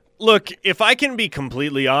 Look, if I can be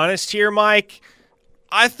completely honest here, Mike,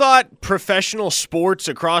 I thought professional sports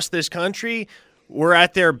across this country were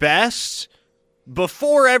at their best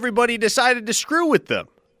before everybody decided to screw with them.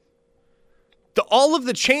 all of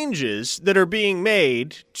the changes that are being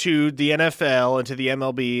made to the NFL and to the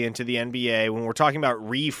MLB and to the NBA, when we're talking about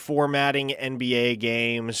reformatting NBA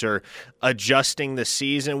games or adjusting the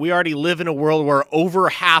season, we already live in a world where over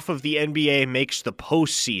half of the NBA makes the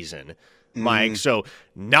postseason, Mike. So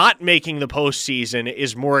not making the postseason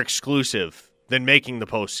is more exclusive than making the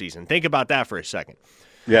postseason. Think about that for a second.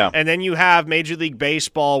 Yeah. And then you have Major League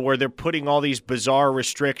Baseball where they're putting all these bizarre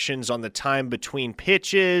restrictions on the time between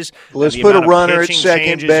pitches. Let's put a runner at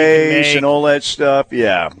second base and all that stuff.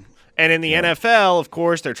 Yeah. And in the NFL, of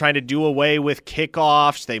course, they're trying to do away with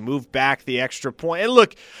kickoffs. They move back the extra point. And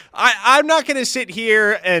look, I'm not going to sit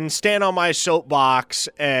here and stand on my soapbox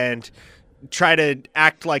and try to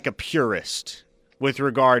act like a purist with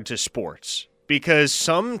regard to sports, because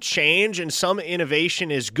some change and some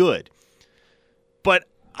innovation is good. But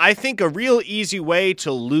I think a real easy way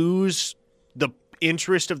to lose the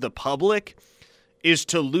interest of the public is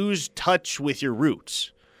to lose touch with your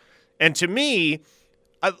roots. And to me,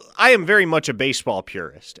 I am very much a baseball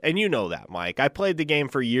purist, and you know that, Mike. I played the game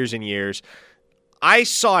for years and years. I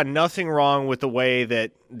saw nothing wrong with the way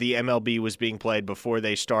that the MLB was being played before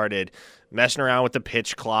they started messing around with the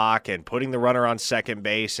pitch clock and putting the runner on second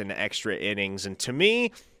base in extra innings. And to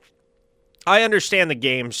me, I understand the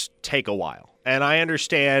games take a while. And I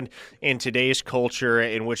understand in today's culture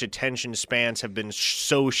in which attention spans have been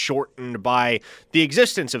so shortened by the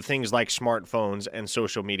existence of things like smartphones and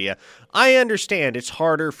social media, I understand it's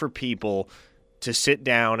harder for people to sit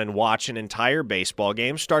down and watch an entire baseball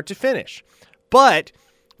game start to finish. But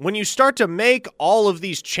when you start to make all of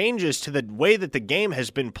these changes to the way that the game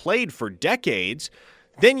has been played for decades,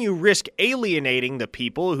 then you risk alienating the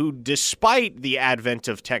people who, despite the advent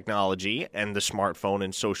of technology and the smartphone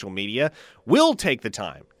and social media, will take the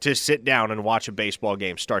time to sit down and watch a baseball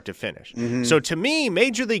game start to finish. So to me,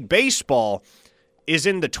 Major League Baseball is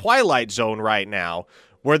in the twilight zone right now,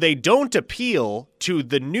 where they don't appeal to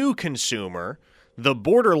the new consumer, the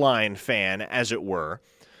borderline fan, as it were,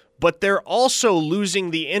 but they're also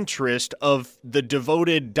losing the interest of the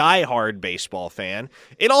devoted, diehard baseball fan.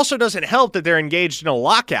 It also doesn't help that they're engaged in a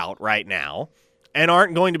lockout right now and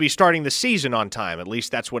aren't going to be starting the season on time. At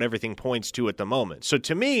least that's what everything points to at the moment. So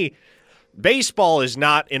to me, baseball is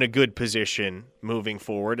not in a good position moving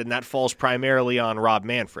forward, and that falls primarily on Rob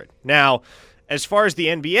Manfred. Now, as far as the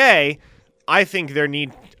NBA, I think there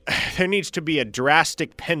needs to be a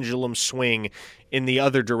drastic pendulum swing in the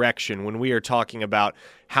other direction when we are talking about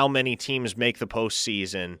how many teams make the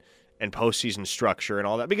postseason and postseason structure and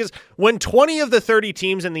all that. Because when 20 of the 30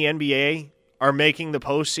 teams in the NBA are making the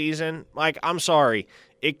postseason, Mike, I'm sorry,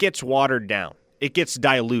 it gets watered down. It gets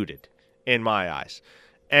diluted in my eyes.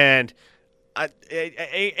 And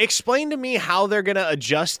explain to me how they're going to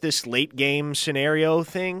adjust this late game scenario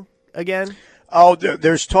thing again. Oh,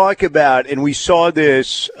 there's talk about, and we saw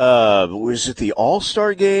this, was it the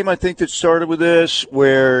All-Star game, I think, that started with this,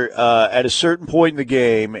 where at a certain point in the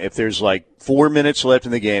game, if there's like 4 minutes left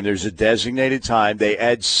in the game, there's a designated time, they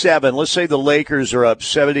add 7. Let's say the Lakers are up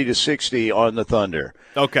 70-60 on the Thunder.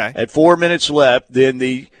 Okay. At 4 minutes left, then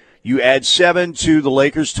you add 7 to the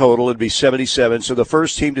Lakers total, it'd be 77, so the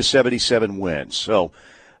first team to 77 wins. So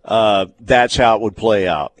that's how it would play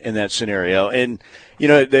out in that scenario. And you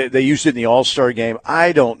know, they used it in the All-Star game.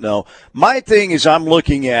 I don't know. My thing is I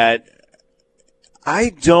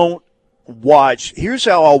don't watch. Here's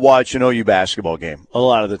how I'll watch an OU basketball game a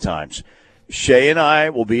lot of the times. Shay and I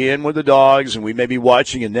will be in with the dogs, and we may be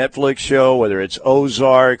watching a Netflix show, whether it's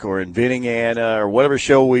Ozark or Inventing Anna or whatever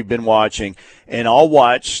show we've been watching, and I'll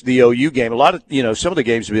watch the OU game. A lot of, some of the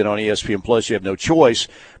games have been on ESPN Plus. You have no choice.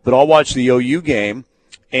 But I'll watch the OU game,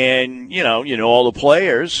 and, you know all the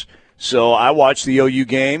players. So I watch the OU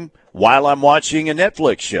game while I'm watching a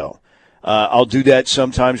Netflix show. I'll do that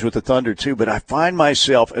sometimes with the Thunder too, but I find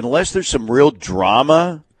myself, unless there's some real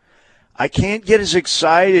drama, I can't get as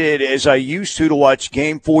excited as I used to watch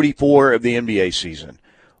Game 44 of the NBA season.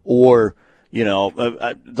 Or,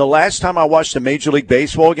 the last time I watched a Major League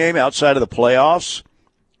Baseball game outside of the playoffs,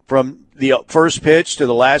 from the first pitch to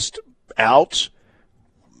the last out,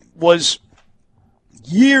 was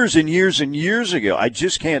years and years and years ago. I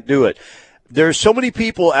just can't do it. There are so many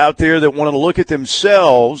people out there that want to look at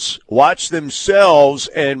themselves, watch themselves,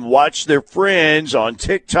 and watch their friends on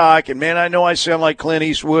TikTok. And, man, I know I sound like Clint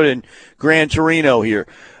Eastwood and Gran Torino here,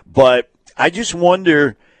 but I just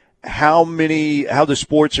wonder how the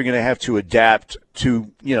sports are going to have to adapt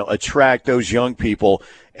to, attract those young people,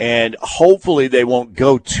 and hopefully they won't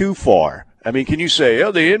go too far. I mean, can you say, the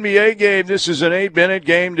NBA game, this is an 8-minute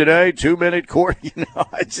game today, 2-minute court?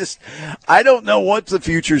 I don't know what the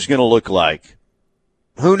future is going to look like.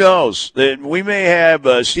 Who knows? We may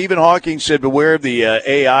have Stephen Hawking said, beware of the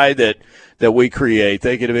AI that we create.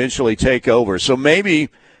 They could eventually take over. So maybe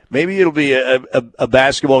it'll be a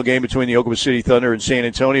basketball game between the Oklahoma City Thunder and San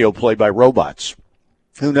Antonio played by robots.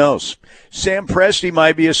 Who knows? Sam Presti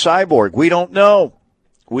might be a cyborg. We don't know.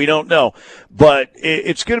 But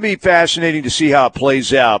it's going to be fascinating to see how it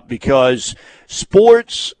plays out because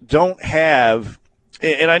sports don't have –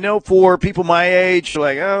 and I know for people my age,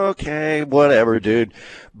 like, oh, okay, whatever, dude.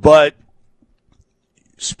 But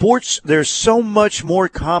sports, there's so much more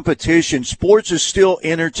competition. Sports is still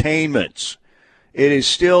entertainment. It is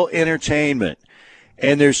still entertainment.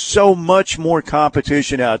 And there's so much more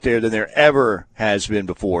competition out there than there ever has been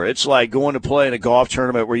before. It's like going to play in a golf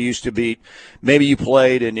tournament where you used to beat, maybe you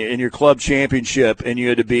played in your club championship and you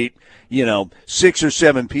had to beat, 6 or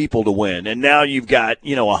 7 people to win. And now you've got,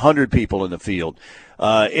 100 people in the field.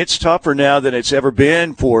 It's tougher now than it's ever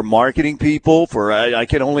been for marketing people. I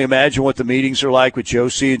can only imagine what the meetings are like with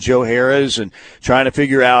Josie and Joe Harris and trying to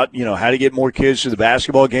figure out, how to get more kids to the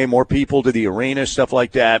basketball game, more people to the arena, stuff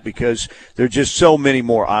like that, because there are just so many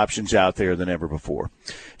more options out there than ever before.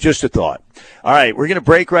 Just a thought. All right, we're going to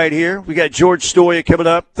break right here. We got George Stoia coming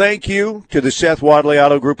up. Thank you to the Seth Wadley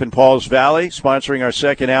Auto Group in Pauls Valley, sponsoring our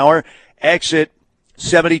second hour. Exit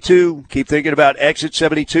 72. Keep thinking about Exit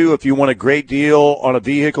 72. If you want a great deal on a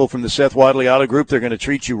vehicle from the Seth Wadley Auto Group, they're going to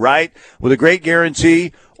treat you right with a great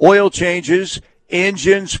guarantee. Oil changes,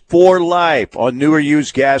 engines for life on new or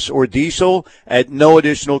used gas or diesel at no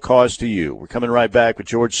additional cost to you. We're coming right back with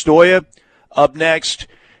George Stoia. Up next,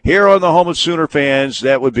 here on the home of Sooner fans,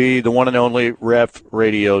 that would be the one and only Ref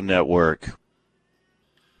Radio Network.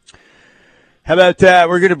 How about that?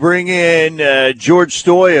 We're going to bring in George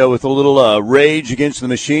Stoia with a little Rage Against the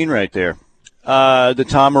Machine right there. The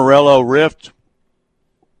Tom Morello Rift.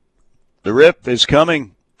 The Rift is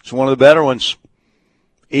coming. It's one of the better ones.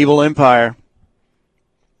 Evil Empire.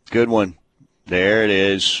 Good one. There it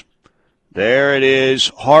is.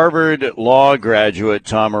 Harvard Law graduate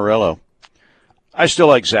Tom Morello. I still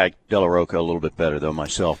like Zach Della Rocca a little bit better, though,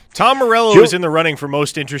 myself. Tom Morello is in the running for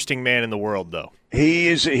most interesting man in the world, though. He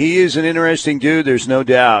is an interesting dude, there's no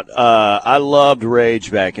doubt. I loved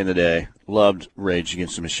Rage back in the day. Loved Rage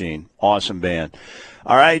Against the Machine. Awesome band.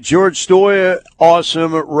 All right, George Stoia,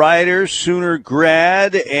 awesome writer, Sooner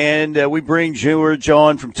grad, and we bring George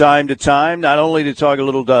on from time to time, not only to talk a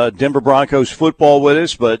little Denver Broncos football with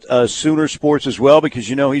us, but Sooner sports as well, because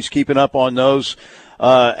he's keeping up on those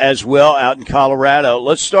as well out in Colorado.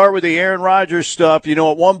 Let's start with the Aaron Rodgers stuff. At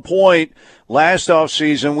one point last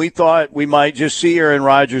offseason, we thought we might just see Aaron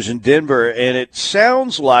Rodgers in Denver, and it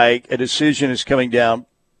sounds like a decision is coming down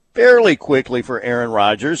fairly quickly for Aaron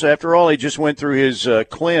Rodgers. After all, he just went through his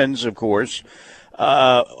cleanse, of course.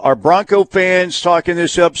 Are Bronco fans talking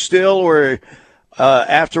this up still, or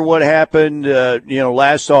after what happened,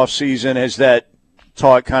 last offseason, has that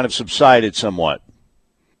talk kind of subsided somewhat?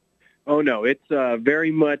 Oh, no, it's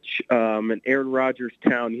very much an Aaron Rodgers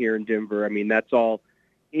town here in Denver. I mean, that's all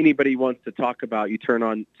anybody wants to talk about. You turn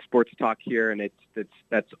on sports talk here, and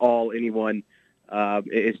that's all anyone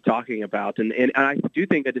is talking about. And I do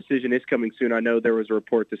think a decision is coming soon. I know there was a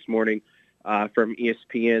report this morning from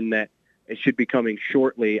ESPN that it should be coming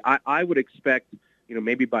shortly. I would expect,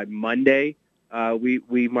 maybe by Monday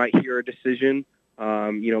we might hear a decision,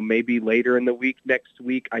 maybe later in the week, next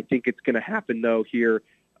week. I think it's going to happen, though, here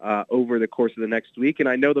over the course of the next week. And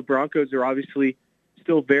I know the Broncos are obviously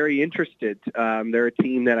still very interested. They're a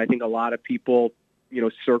team that I think a lot of people,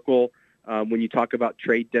 circle when you talk about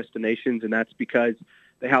trade destinations, and that's because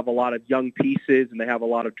they have a lot of young pieces and they have a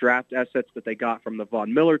lot of draft assets that they got from the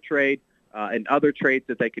Von Miller trade and other trades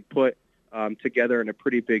that they could put together in a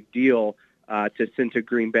pretty big deal to send to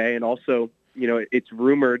Green Bay. And also, it's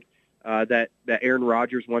rumored that Aaron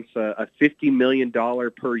Rodgers wants a $50 million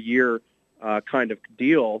per year kind of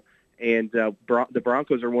deal, and the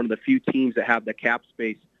Broncos are one of the few teams that have the cap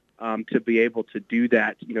space to be able to do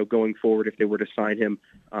that, going forward if they were to sign him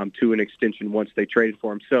to an extension once they traded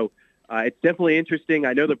for him. So it's definitely interesting.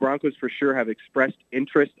 I know the Broncos for sure have expressed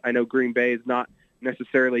interest. I know Green Bay is not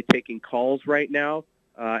necessarily taking calls right now,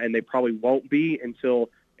 and they probably won't be until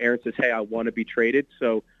Aaron says, hey, I want to be traded.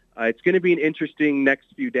 So it's going to be an interesting next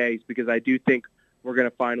few days because I do think we're going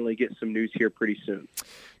to finally get some news here pretty soon.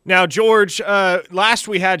 Now, George, last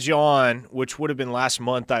we had you on, which would have been last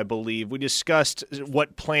month, I believe, we discussed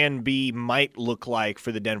what Plan B might look like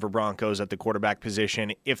for the Denver Broncos at the quarterback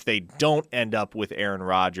position if they don't end up with Aaron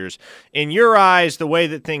Rodgers. In your eyes, the way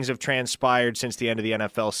that things have transpired since the end of the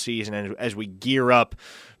NFL season and as we gear up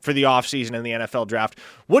for the offseason and the NFL draft,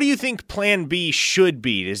 what do you think Plan B should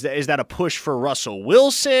be? Is that a push for Russell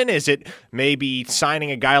Wilson? Is it maybe signing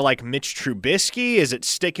a guy like Mitch Trubisky? Is it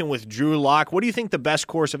sticking with Drew Lock? What do you think the best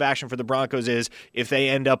course of action for the Broncos is if they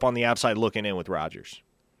end up on the outside looking in with Rodgers?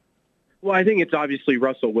 Well, I think it's obviously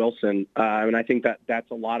Russell Wilson, and I think that's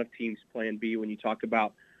a lot of teams' Plan B when you talk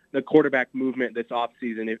about the quarterback movement this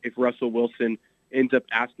offseason. If Russell Wilson ends up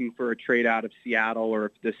asking for a trade out of Seattle, or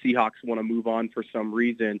if the Seahawks want to move on for some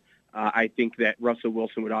reason, I think that Russell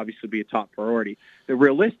Wilson would obviously be a top priority. The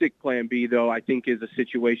realistic Plan B, though, I think is a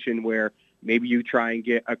situation where maybe you try and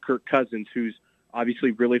get a Kirk Cousins, who's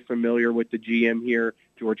obviously really familiar with the GM here,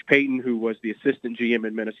 George Payton, who was the assistant GM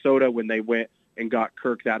in Minnesota when they went and got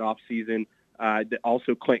Kirk that offseason.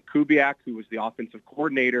 Also Clint Kubiak, who was the offensive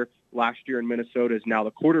coordinator last year in Minnesota, is now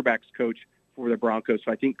the quarterback's coach for the Broncos.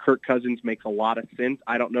 So I think Kirk Cousins makes a lot of sense.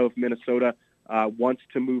 I don't know if Minnesota wants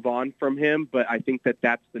to move on from him, but I think that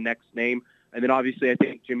that's the next name. And then obviously I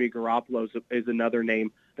think Jimmy Garoppolo is another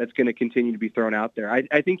name that's going to continue to be thrown out there.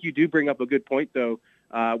 I think you do bring up a good point, though,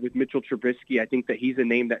 with Mitchell Trubisky. I think that he's a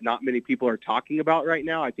name that not many people are talking about right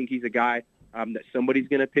now. I think he's a guy that somebody's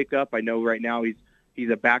going to pick up. I know right now he's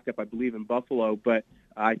a backup, I believe, in Buffalo, but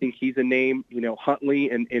I think he's a name.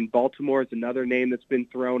 Huntley in Baltimore is another name that's been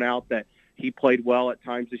thrown out that he played well at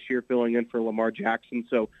times this year, filling in for Lamar Jackson.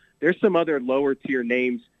 So there's some other lower-tier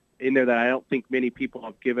names in there that I don't think many people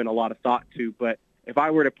have given a lot of thought to. But if I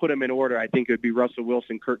were to put them in order, I think it would be Russell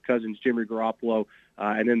Wilson, Kirk Cousins, Jimmy Garoppolo,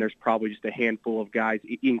 and then there's probably just a handful of guys,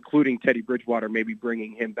 including Teddy Bridgewater, maybe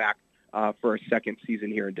bringing him back for a second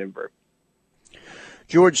season here in Denver.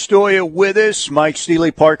 George Stoia with us, Mike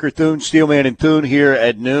Steely, Parker Thune, Steelman and Thune here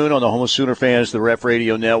at noon on the Home of Sooner Fans, the Ref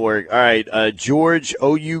Radio Network. All right, George,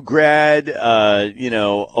 OU grad,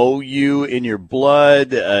 OU in your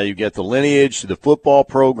blood. You get the lineage to the football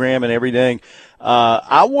program and everything.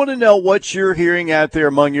 I want to know what you're hearing out there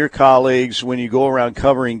among your colleagues when you go around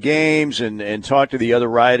covering games and talk to the other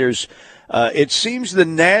writers. It seems the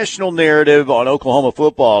national narrative on Oklahoma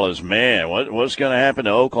football is, man, what's going to happen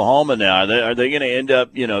to Oklahoma now? Are they going to end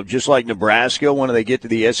up, just like Nebraska when they get to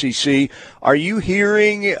the SEC? Are you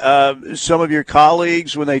hearing some of your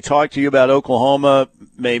colleagues when they talk to you about Oklahoma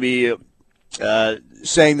maybe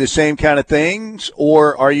saying the same kind of things,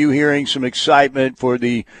 or are you hearing some excitement for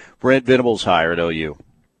the Brent Venables hire at OU?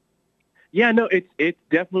 Yeah, no, it's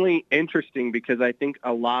definitely interesting because I think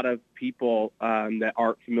a lot of people that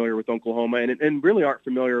aren't familiar with Oklahoma and really aren't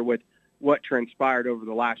familiar with what transpired over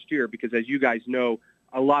the last year, because as you guys know,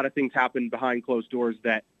 a lot of things happened behind closed doors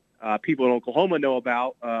that people in Oklahoma know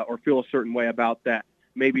about or feel a certain way about that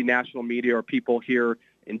maybe national media or people here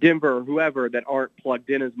in Denver or whoever that aren't plugged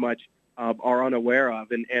in as much are unaware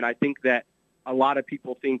of. And I think that a lot of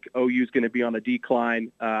people think OU is going to be on a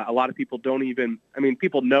decline. A lot of people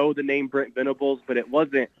people know the name Brent Venables, but it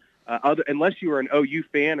wasn't unless you were an OU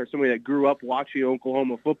fan or somebody that grew up watching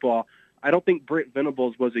Oklahoma football. I don't think Brent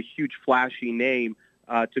Venables was a huge flashy name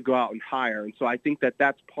to go out and hire. And so I think that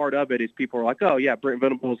that's part of it is people are like, oh yeah, Brent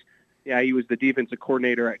Venables, yeah, he was the defensive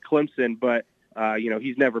coordinator at Clemson, but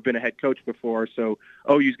he's never been a head coach before. So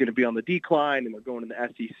OU's going to be on the decline and they're going to the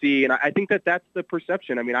SEC. And I think that that's the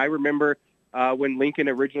perception. I mean, I remember when Lincoln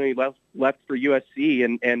originally left for USC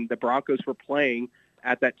and the Broncos were playing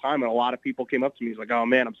at that time. And a lot of people came up to me. He's like, oh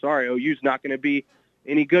man, I'm sorry. OU's not going to be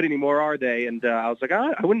any good anymore, are they? And I was like,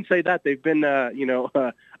 I wouldn't say that. They've been,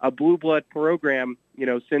 a blue blood program,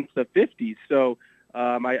 since the 50s. So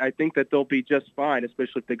I think that they'll be just fine,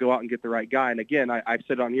 especially if they go out and get the right guy. And again, I've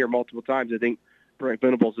said on here multiple times, I think Brent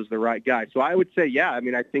Venables is the right guy. So I would say, yeah, I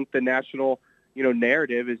mean, I think the national,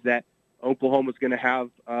 narrative is that Oklahoma's going to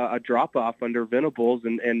have a drop-off under Venables,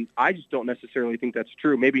 and I just don't necessarily think that's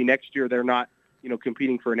true. Maybe next year they're not,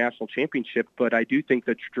 competing for a national championship, but I do think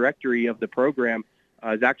the trajectory of the program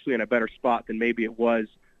is actually in a better spot than maybe it was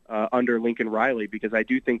under Lincoln Riley, because I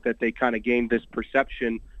do think that they kind of gained this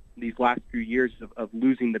perception these last few years of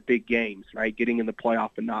losing the big games, right, getting in the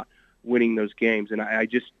playoff and not winning those games. And I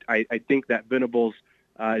think that Venables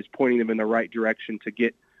is pointing them in the right direction to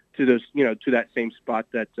get to those, to that same spot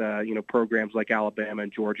that, programs like Alabama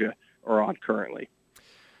and Georgia are on currently.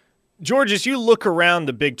 George, as you look around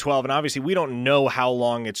the Big 12, and obviously we don't know how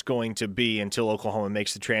long it's going to be until Oklahoma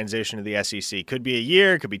makes the transition to the SEC. Could be a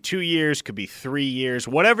year, could be 2 years, could be 3 years,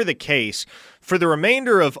 whatever the case. For the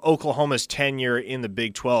remainder of Oklahoma's tenure in the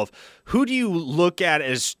Big 12, who do you look at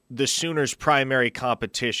as the Sooners' primary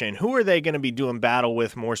competition? Who are they going to be doing battle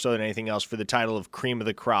with more so than anything else for the title of cream of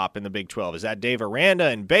the crop in the Big 12? Is that Dave Aranda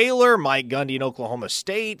in Baylor, Mike Gundy in Oklahoma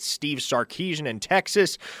State, Steve Sarkisian in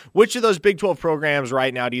Texas? Which of those Big 12 programs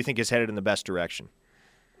right now do you think is headed in the best direction?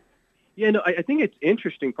 Yeah, no, I think it's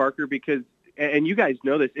interesting, Parker, because, and you guys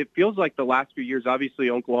know this, it feels like the last few years, obviously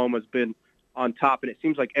Oklahoma's been on top, and it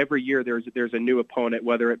seems like every year there's a new opponent,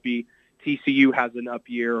 whether it be TCU has an up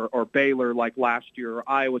year or Baylor like last year or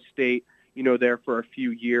Iowa State, there for a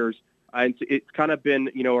few years. And it's kind of been,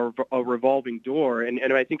 a revolving door.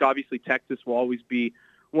 And I think obviously Texas will always be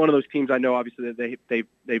one of those teams. I know obviously that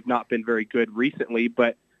they've not been very good recently,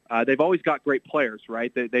 but they've always got great players,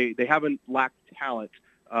 right? They haven't lacked talent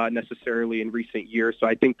necessarily in recent years. So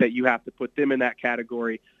I think that you have to put them in that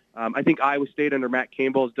category. I think Iowa State under Matt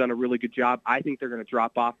Campbell has done a really good job. I think they're going to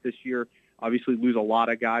drop off this year, obviously lose a lot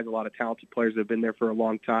of guys, a lot of talented players that have been there for a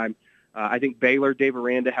long time. I think Baylor, Dave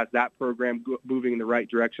Aranda has that program moving in the right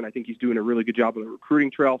direction. I think he's doing a really good job on the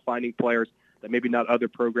recruiting trail, finding players that maybe not other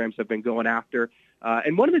programs have been going after.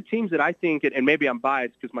 And one of the teams that I think, and maybe I'm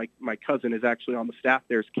biased because my cousin is actually on the staff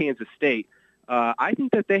there, is Kansas State. I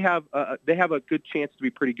think that they have a good chance to be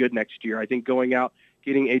pretty good next year. I think going out,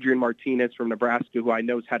 getting Adrian Martinez from Nebraska, who I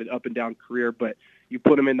know has had an up-and-down career, but you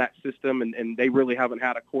put him in that system, and they really haven't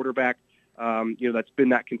had a quarterback, that's been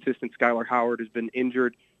that consistent. Skylar Howard has been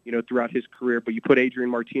injured, throughout his career, but you put Adrian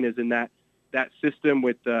Martinez in that system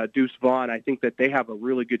with Deuce Vaughn. I think that they have a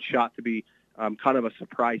really good shot to be kind of a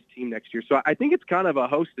surprise team next year. So I think it's kind of a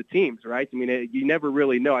host of teams, right? I mean, you never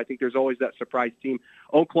really know. I think there's always that surprise team.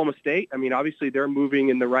 Oklahoma State, I mean, obviously they're moving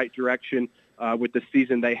in the right direction with the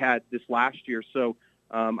season they had this last year. So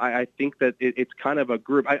I think that it's kind of a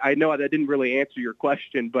group. I know that didn't really answer your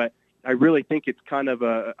question, but I really think it's kind of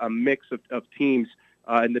a mix of teams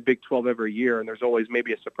in the Big 12 every year, and there's always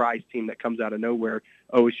maybe a surprise team that comes out of nowhere,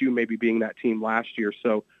 OSU maybe being that team last year.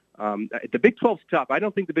 So the Big 12's tough. I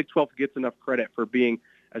don't think the Big 12 gets enough credit for being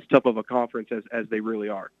as tough of a conference as they really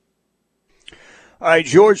are. All right,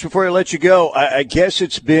 George, before I let you go, I guess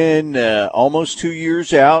it's been almost 2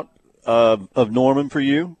 years out of Norman for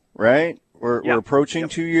you, right? We're approaching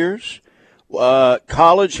 2 years.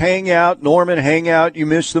 College hangout, Norman hangout you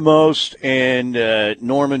miss the most, and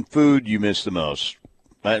Norman food you miss the most.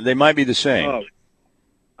 They might be the same. Oh,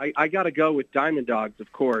 I got to go with Diamond Dogs,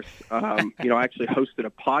 of course. I actually hosted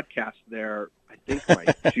a podcast there. I think my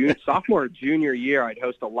sophomore or junior year, I'd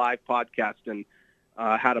host a live podcast and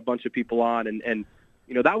had a bunch of people on, and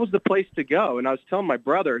that was the place to go. And I was telling my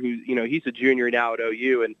brother, who he's a junior now at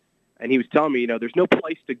OU, and he was telling me, there's no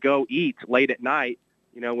place to go eat late at night,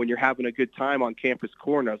 when you're having a good time on Campus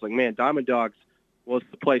Corner. I was like, man, Diamond Dogs was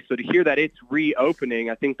the place. So to hear that it's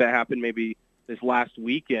reopening, I think that happened maybe this last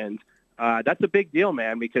weekend. That's a big deal,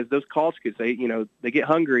 man, because those college kids, they get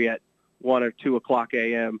hungry at 1 or 2 o'clock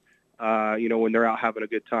a.m., when they're out having a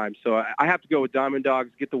good time. So I have to go with Diamond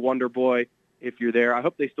Dogs, get the Wonder Boy if you're there. I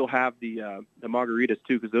hope they still have the margaritas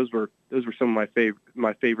too, because those were some of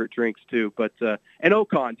my favorite drinks too. But and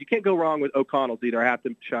O'Connell's, you can't go wrong with O'Connell's either. I have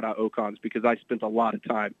to shout out O'Connell's because I spent a lot of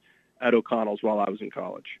time at O'Connell's while I was in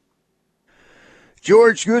college.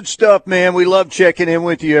 George, good stuff, man. We love checking in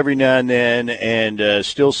with you every now and then, and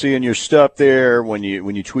still seeing your stuff there when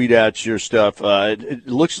you tweet out your stuff. It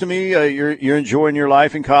looks to me you're enjoying your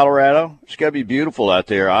life in Colorado. It's got to be beautiful out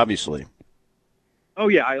there, obviously. Oh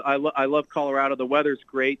yeah, I love Colorado. The weather's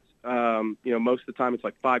great. Most of the time it's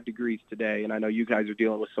like 5 degrees today, and I know you guys are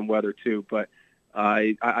dealing with some weather too. But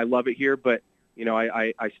I love it here. But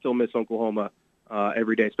I still miss Oklahoma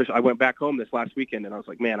every day. Especially I went back home this last weekend, and I was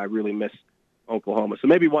like, man, I really miss Oklahoma. So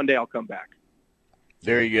maybe one day I'll come back.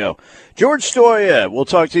 There you go. George Stoia, we'll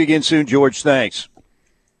talk to you again soon, George. Thanks.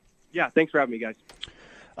 Yeah, thanks for having me, guys.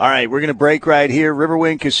 All right, we're going to break right here.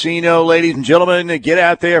 Riverwind Casino, ladies and gentlemen, get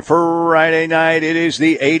out there for Friday night. It is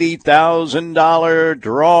the $80,000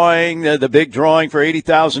 drawing, the big drawing for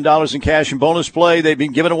 $80,000 in cash and bonus play. They've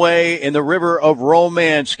been given away in the River of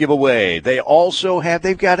Romance giveaway. They've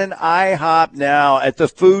got an IHOP now at the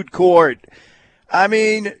food court. I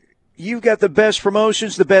mean, you've got the best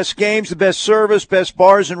promotions, the best games, the best service, best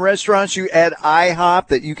bars and restaurants. You add IHOP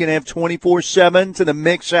that you can have 24/7 to the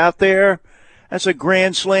mix out there. That's a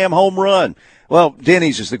grand slam home run. Well,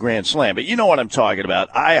 Denny's is the grand slam, but you know what I'm talking about.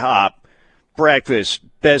 IHOP, breakfast,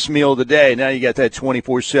 best meal of the day. Now you got that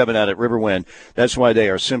 24/7 out at Riverwind. That's why they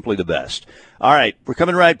are simply the best. All right, we're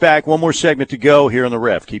coming right back. One more segment to go here on the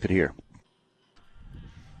Ref. Keep it here.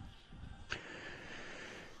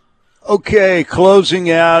 Okay, closing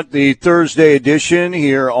out the Thursday edition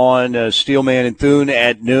here on Steelman and Thune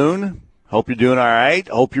at noon. Hope you're doing all right.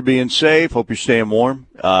 Hope you're being safe. Hope you're staying warm.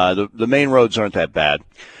 The main roads aren't that bad.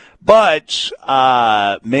 But,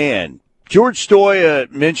 man, George Stoia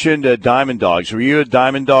mentioned Diamond Dogs. Were you a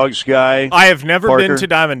Diamond Dogs guy? I have never Parker? been to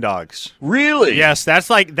Diamond Dogs. Really? Yes,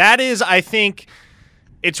 that is, I think,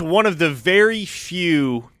 it's one of the very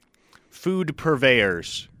few food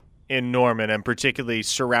purveyors in Norman and particularly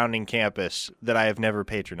surrounding campus that I have never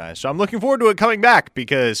patronized. So I'm looking forward to it coming back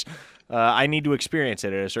because I need to experience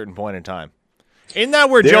it at a certain point in time. Isn't that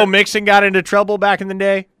where Joe Mixon got into trouble back in the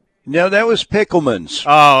day? No, that was Pickleman's.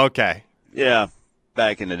 Oh, okay. Yeah,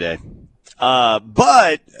 back in the day.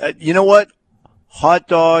 But you know what? Hot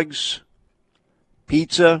dogs,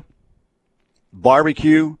 pizza,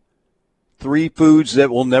 barbecue, 3 foods that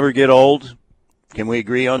will never get old. Can we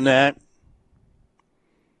agree on that?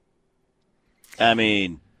 I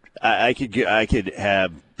mean, I could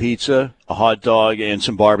have pizza, a hot dog, and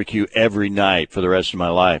some barbecue every night for the rest of my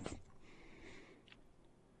life.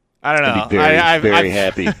 I don't know. I'd be very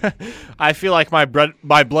happy. I feel like my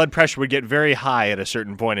blood pressure would get very high at a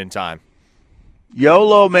certain point in time.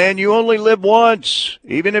 YOLO, man, you only live once.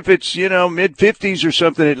 Even if it's, mid-50s or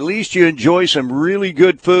something, at least you enjoy some really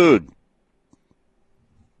good food.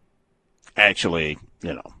 Actually,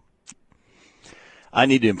 I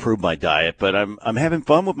need to improve my diet, but I'm having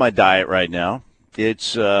fun with my diet right now.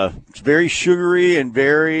 It's very sugary and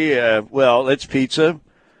very, it's pizza,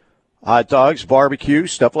 hot dogs, barbecue,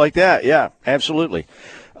 stuff like that. Yeah, absolutely.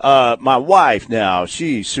 My wife now,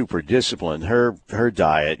 she's super disciplined. Her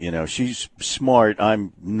diet, she's smart.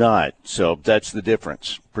 I'm not. So that's the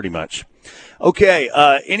difference, pretty much. Okay,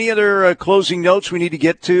 any other closing notes we need to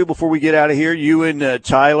get to before we get out of here? You and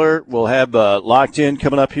Tyler will have Locked In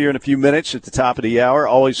coming up here in a few minutes at the top of the hour.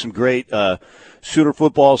 Always some great Sooner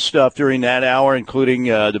football stuff during that hour, including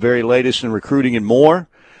the very latest in recruiting and more.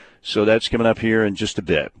 So that's coming up here in just a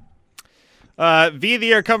bit. Via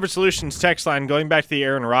the Air Comfort Solutions text line, going back to the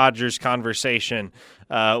Aaron Rodgers conversation,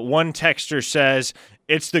 one texter says,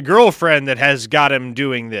 it's the girlfriend that has got him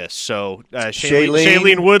doing this. So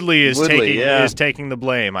Shailene Woodley is taking the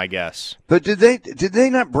blame, I guess. But did they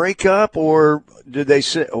not break up, or did they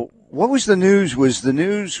say what was the news? Was the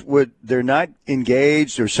news they're not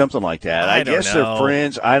engaged or something like that? I guess they're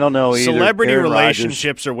friends. I don't know either. Celebrity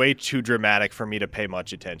relationships are way too dramatic for me to pay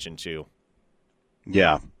much attention to.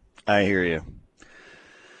 Yeah, I hear you.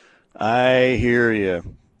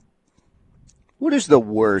 What is the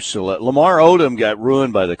worst? Lamar Odom got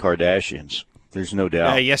ruined by the Kardashians. There's no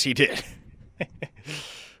doubt. Yes, he did.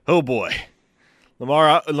 Oh, boy.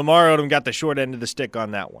 Lamar Odom got the short end of the stick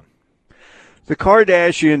on that one. The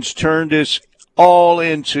Kardashians turned us all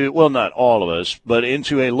into, well, not all of us, but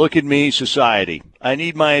into a look-at-me society. I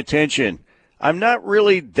need my attention. I'm not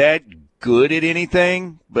really that good at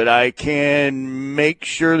anything, but I can make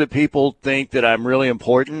sure that people think that I'm really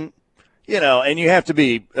important. And you have to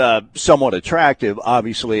be somewhat attractive,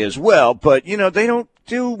 obviously, as well. But, they don't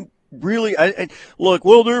do really look,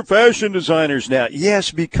 they're fashion designers now.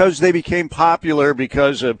 Yes, because they became popular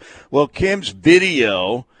because of, Kim's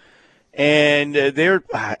video. And I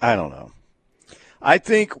don't know. I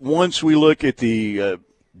think once we look at the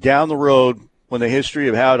down the road, when the history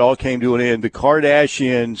of how it all came to an end, the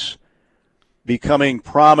Kardashians becoming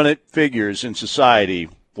prominent figures in society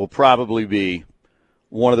will probably be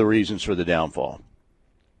one of the reasons for the downfall.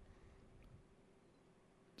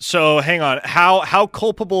 So hang on. How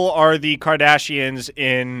culpable are the Kardashians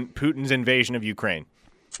in Putin's invasion of Ukraine?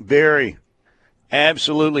 Very.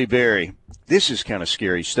 Absolutely very. This is kind of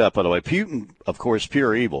scary stuff, by the way. Putin, of course,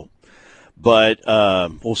 pure evil. But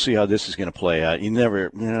we'll see how this is going to play out. You never,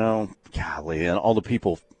 golly, and all the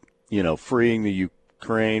people, fleeing the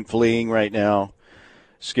Ukraine, fleeing right now.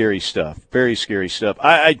 Scary stuff. Very scary stuff.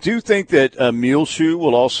 I do think that Muleshoe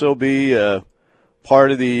will also be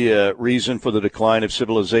part of the reason for the decline of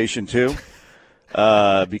civilization, too,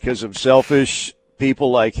 because of selfish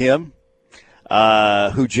people like him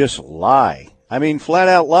who just lie. I mean, flat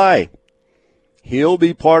out lie. He'll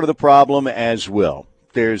be part of the problem as well.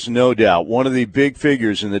 There's no doubt. One of the big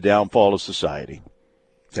figures in the downfall of society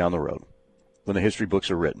down the road when the history books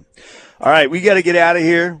are written. All right, we got to get out of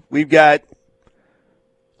here. We've got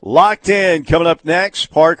Locked In coming up next.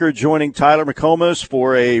 Parker joining Tyler McComas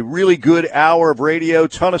for a really good hour of radio.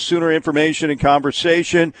 Ton of Sooner information and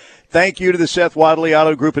conversation. Thank you to the Seth Wadley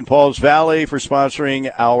Auto Group in Pauls Valley for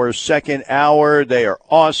sponsoring our second hour. They are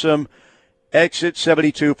awesome. Exit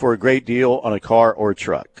 72 for a great deal on a car or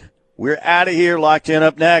truck. We're out of here. Locked In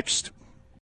up next.